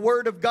agreement with the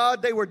word of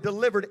God, they were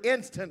delivered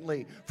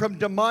instantly from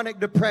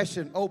demonic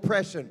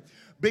oppression.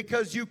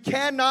 Because you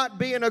cannot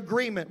be in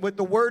agreement with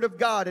the word of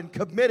God and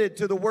committed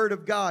to the word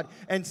of God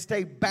and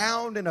stay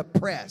bound and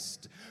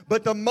oppressed.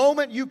 But the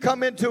moment you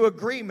come into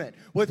agreement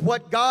with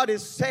what God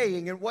is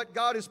saying and what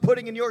God is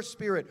putting in your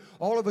spirit,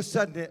 all of a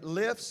sudden it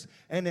lifts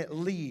and it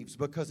leaves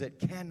because it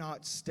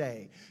cannot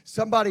stay.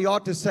 Somebody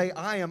ought to say,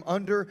 I am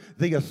under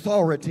the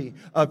authority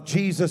of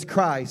Jesus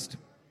Christ.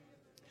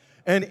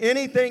 And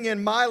anything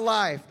in my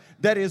life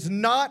that is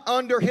not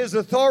under his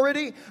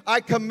authority, I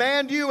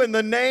command you in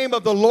the name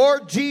of the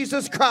Lord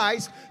Jesus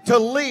Christ to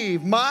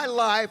leave my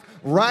life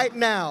right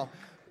now.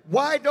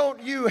 Why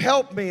don't you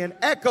help me and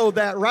echo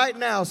that right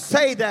now?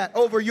 Say that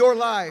over your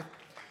life.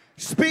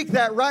 Speak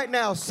that right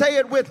now. Say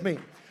it with me.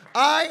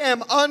 I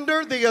am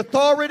under the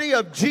authority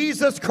of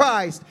Jesus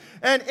Christ.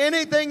 And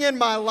anything in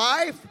my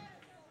life,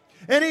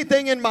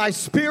 anything in my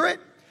spirit,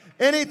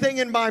 anything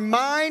in my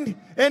mind,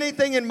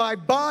 anything in my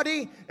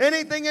body,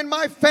 anything in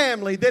my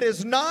family that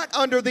is not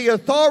under the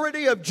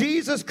authority of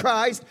Jesus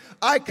Christ,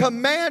 I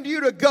command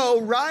you to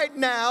go right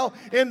now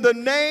in the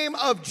name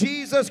of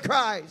Jesus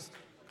Christ.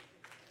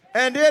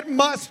 And it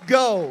must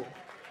go.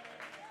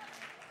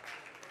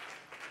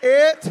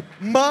 It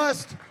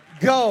must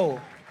go.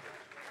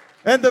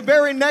 And the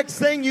very next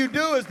thing you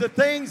do is the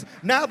things,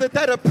 now that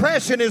that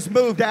oppression is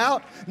moved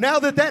out, now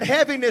that that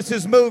heaviness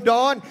is moved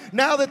on,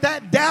 now that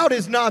that doubt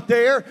is not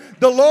there,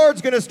 the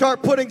Lord's going to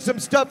start putting some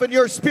stuff in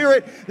your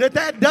spirit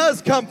that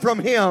does come from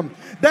him.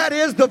 That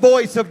is the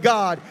voice of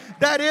God.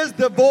 That is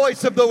the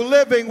voice of the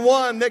living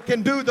one that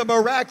can do the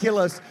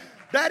miraculous.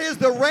 That is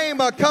the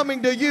rhema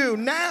coming to you.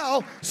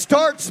 Now,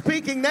 start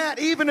speaking that,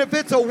 even if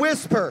it's a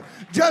whisper.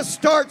 Just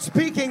start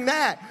speaking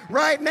that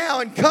right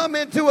now and come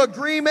into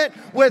agreement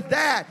with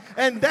that.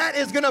 And that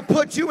is going to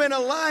put you in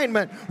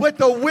alignment with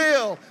the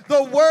will,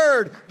 the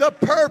word, the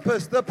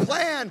purpose, the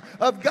plan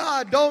of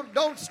God.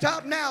 Don't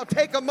stop now.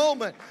 Take a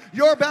moment.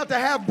 You're about to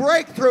have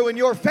breakthrough in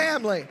your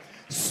family.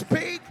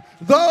 Speak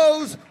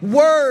those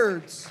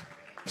words.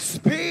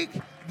 Speak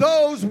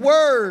those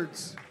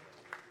words.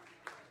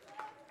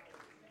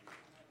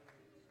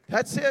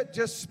 That's it.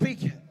 Just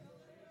speak it.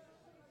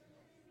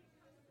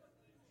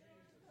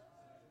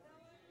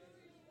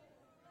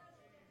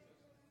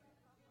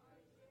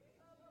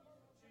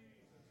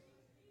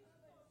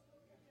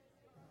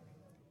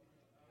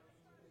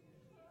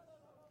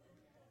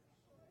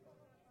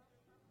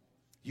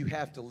 You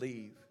have to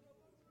leave.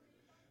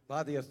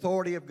 By the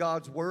authority of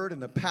God's word and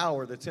the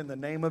power that's in the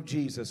name of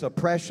Jesus.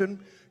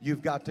 Oppression,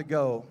 you've got to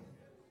go.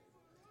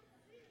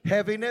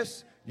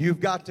 Heaviness,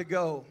 you've got to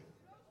go.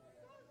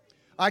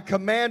 I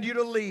command you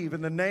to leave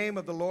in the name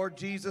of the Lord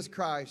Jesus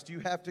Christ. You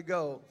have to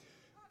go.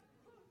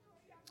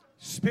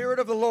 Spirit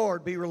of the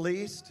Lord, be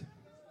released.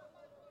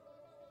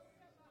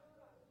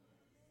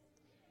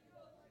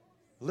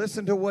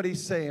 Listen to what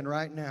he's saying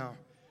right now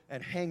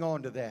and hang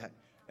on to that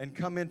and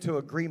come into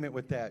agreement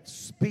with that.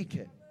 Speak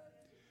it.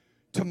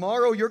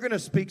 Tomorrow you're going to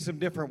speak some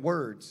different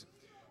words.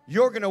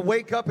 You're going to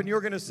wake up and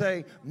you're going to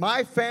say,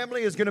 my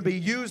family is going to be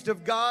used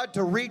of God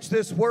to reach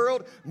this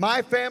world.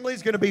 My family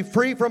is going to be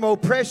free from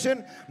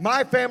oppression.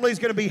 My family is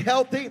going to be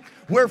healthy.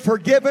 We're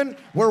forgiven.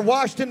 We're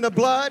washed in the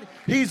blood.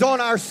 He's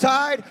on our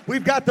side.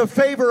 We've got the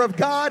favor of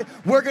God.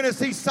 We're going to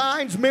see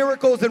signs,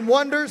 miracles, and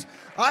wonders.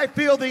 I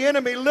feel the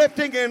enemy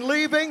lifting and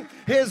leaving.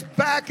 His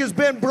back has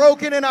been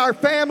broken in our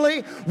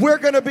family. We're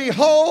going to be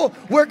whole.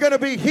 We're going to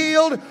be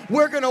healed.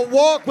 We're going to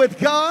walk with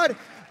God.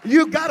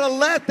 You got to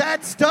let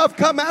that stuff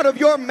come out of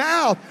your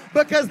mouth,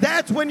 because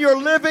that's when you're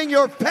living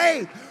your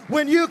faith.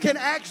 When you can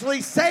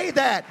actually say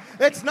that.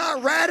 It's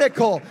not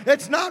radical.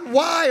 It's not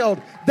wild.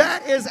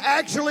 That is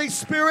actually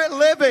spirit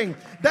living.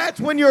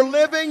 That's when you're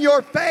living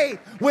your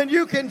faith. When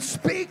you can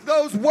speak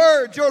those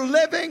words, you're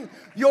living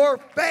your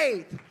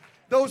faith.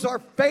 Those are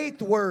faith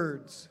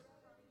words.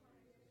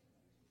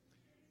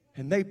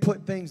 And they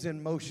put things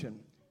in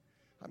motion.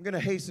 I'm going to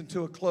hasten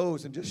to a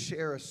close and just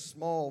share a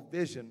small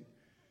vision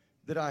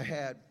that I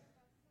had.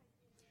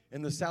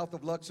 In the south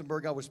of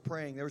Luxembourg, I was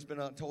praying. There's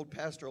been, I told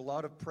Pastor, a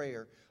lot of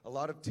prayer, a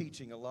lot of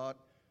teaching, a lot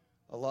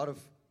of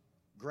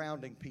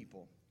grounding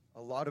people,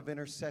 a lot of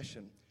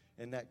intercession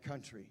in that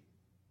country.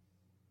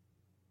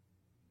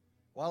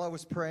 While I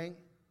was praying,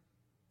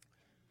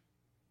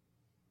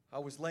 I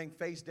was laying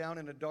face down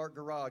in a dark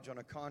garage on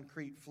a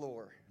concrete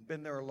floor. I'd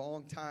been there a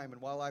long time,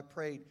 and while I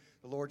prayed,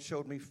 the Lord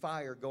showed me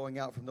fire going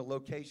out from the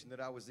location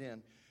that I was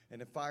in. And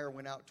the fire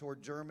went out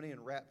toward Germany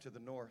and wrapped to the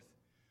north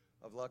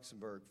of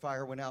Luxembourg.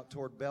 Fire went out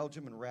toward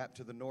Belgium and wrapped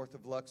to the north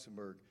of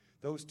Luxembourg.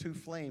 Those two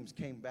flames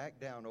came back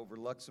down over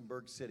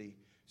Luxembourg City,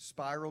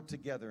 spiraled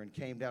together and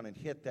came down and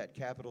hit that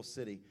capital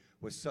city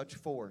with such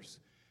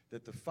force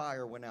that the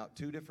fire went out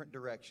two different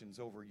directions,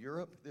 over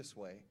Europe this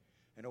way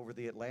and over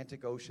the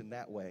Atlantic Ocean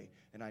that way.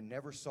 And I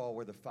never saw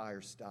where the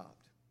fire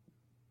stopped.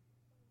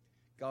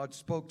 God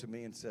spoke to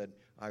me and said,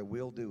 I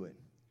will do it.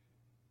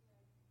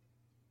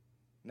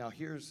 Now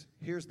here's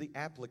the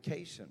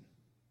application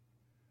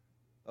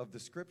of the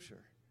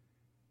scripture.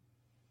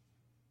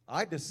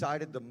 I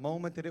decided the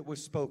moment that it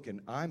was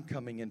spoken, I'm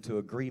coming into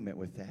agreement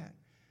with that.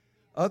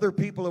 Other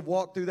people have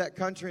walked through that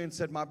country and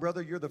said, my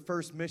brother, you're the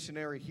first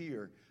missionary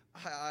here.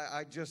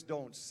 I just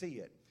don't see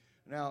it.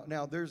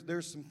 Now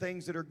there's some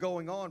things that are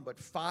going on, but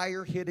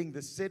fire hitting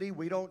the city,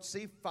 we don't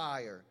see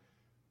fire.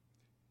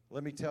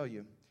 Let me tell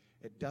you,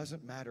 it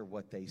doesn't matter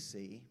what they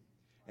see,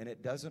 and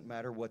it doesn't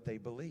matter what they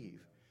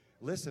believe.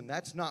 Listen,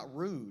 that's not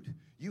rude.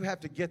 You have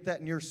to get that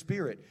in your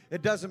spirit.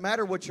 It doesn't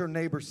matter what your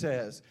neighbor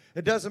says.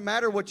 It doesn't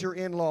matter what your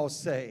in-laws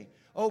say.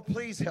 Oh,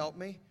 please help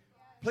me.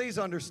 Please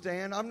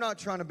understand. I'm not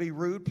trying to be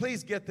rude.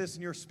 Please get this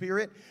in your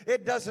spirit.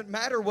 It doesn't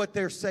matter what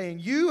they're saying.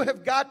 You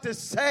have got to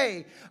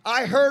say,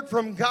 I heard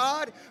from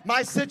God.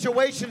 My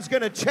situation's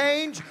going to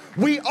change.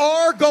 We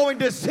are going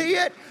to see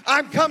it.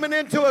 I'm coming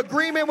into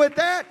agreement with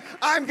that.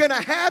 I'm going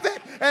to have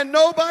it, and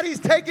nobody's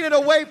taking it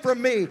away from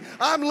me.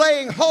 I'm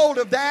laying hold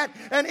of that,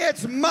 and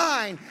it's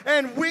mine,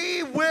 and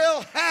we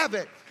will have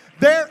it.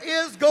 There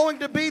is going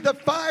to be the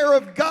fire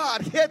of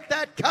God hit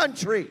that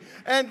country.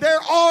 And there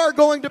are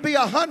going to be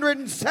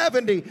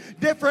 170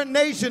 different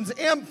nations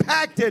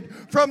impacted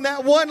from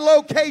that one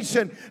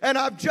location. And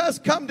I've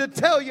just come to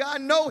tell you, I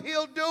know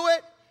He'll do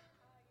it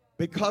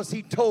because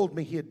He told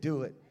me He'd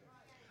do it.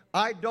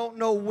 I don't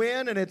know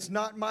when, and it's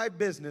not my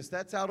business.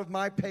 That's out of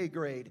my pay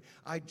grade.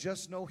 I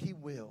just know He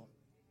will.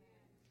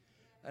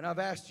 And I've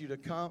asked you to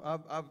come.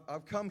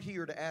 I've come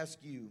here to ask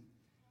you,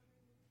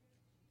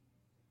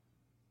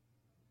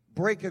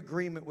 break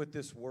agreement with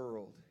this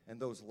world and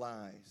those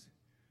lies.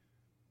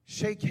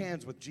 Shake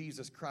hands with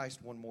Jesus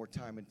Christ one more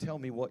time and tell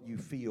me what you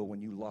feel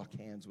when you lock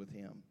hands with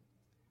Him.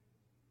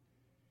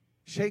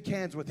 Shake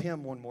hands with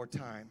Him one more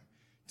time.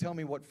 Tell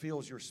me what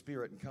fills your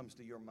spirit and comes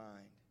to your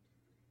mind.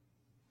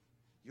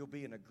 You'll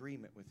be in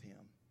agreement with Him.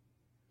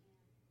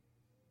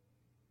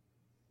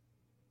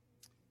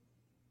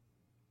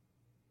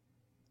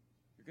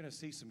 You're going to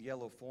see some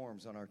yellow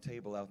forms on our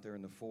table out there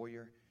in the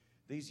foyer.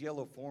 These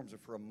yellow forms are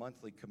for a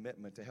monthly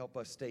commitment to help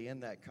us stay in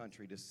that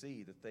country to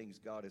see the things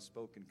God has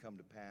spoken come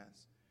to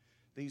pass.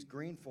 These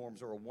green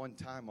forms are a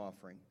one-time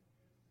offering.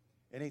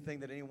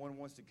 Anything that anyone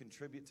wants to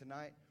contribute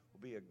tonight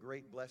will be a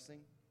great blessing,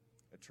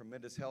 a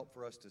tremendous help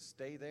for us to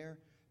stay there.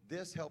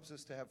 This helps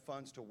us to have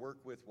funds to work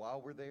with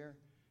while we're there.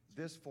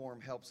 This form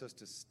helps us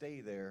to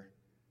stay there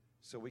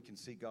so we can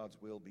see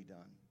God's will be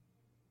done.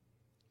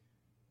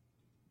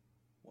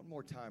 One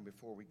more time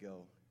before we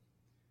go.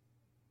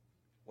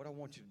 What I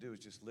want you to do is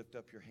just lift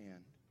up your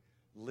hand.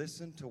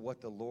 Listen to what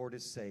the Lord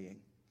is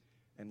saying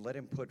and let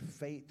Him put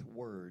faith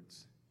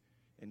words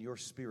in your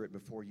spirit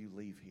before you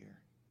leave here.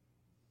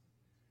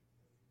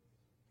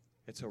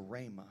 It's a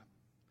rhema.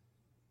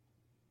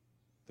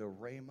 The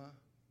rhema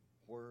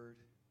word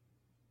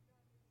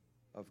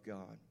of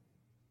God.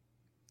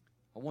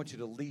 I want you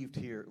to leave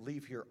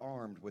here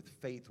armed with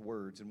faith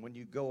words. And when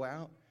you go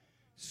out,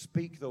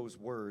 speak those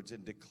words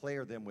and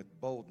declare them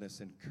with boldness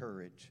and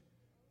courage.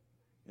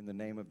 In the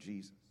name of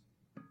Jesus.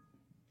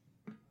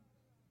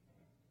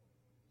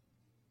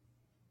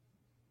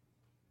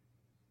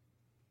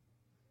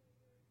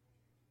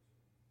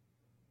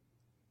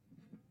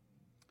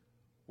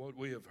 What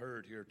we have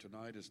heard here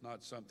tonight is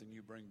not something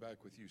you bring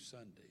back with you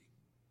Sunday.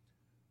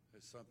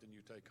 It's something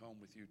you take home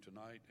with you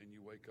tonight and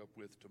you wake up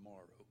with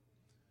tomorrow.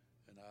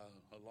 And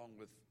along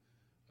with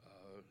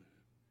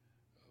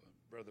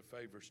Brother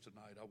Favors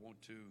tonight, I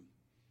want to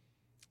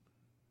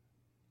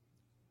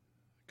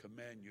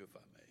command you, if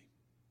I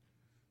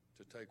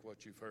may, to take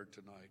what you've heard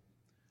tonight,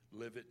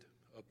 live it,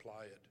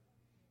 apply it,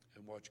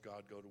 and watch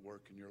God go to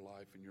work in your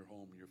life, in your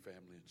home, in your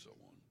family, and so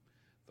on.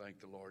 Thank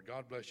the Lord.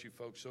 God bless you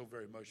folks so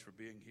very much for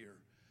being here.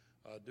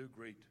 Do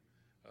greet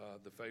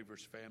the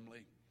Favors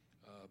family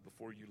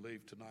before you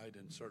leave tonight,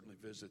 and certainly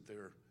visit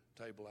their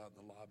table out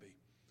in the lobby.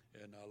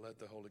 And let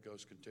the Holy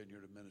Ghost continue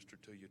to minister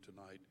to you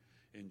tonight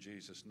in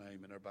Jesus'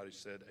 name. And everybody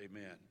said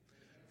amen.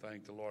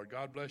 Thank the Lord.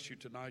 God bless you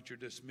tonight. You're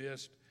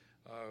dismissed.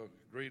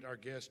 Greet our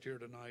guest here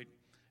tonight.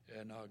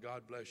 And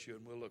God bless you.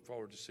 And we'll look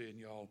forward to seeing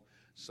y'all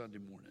Sunday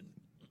morning.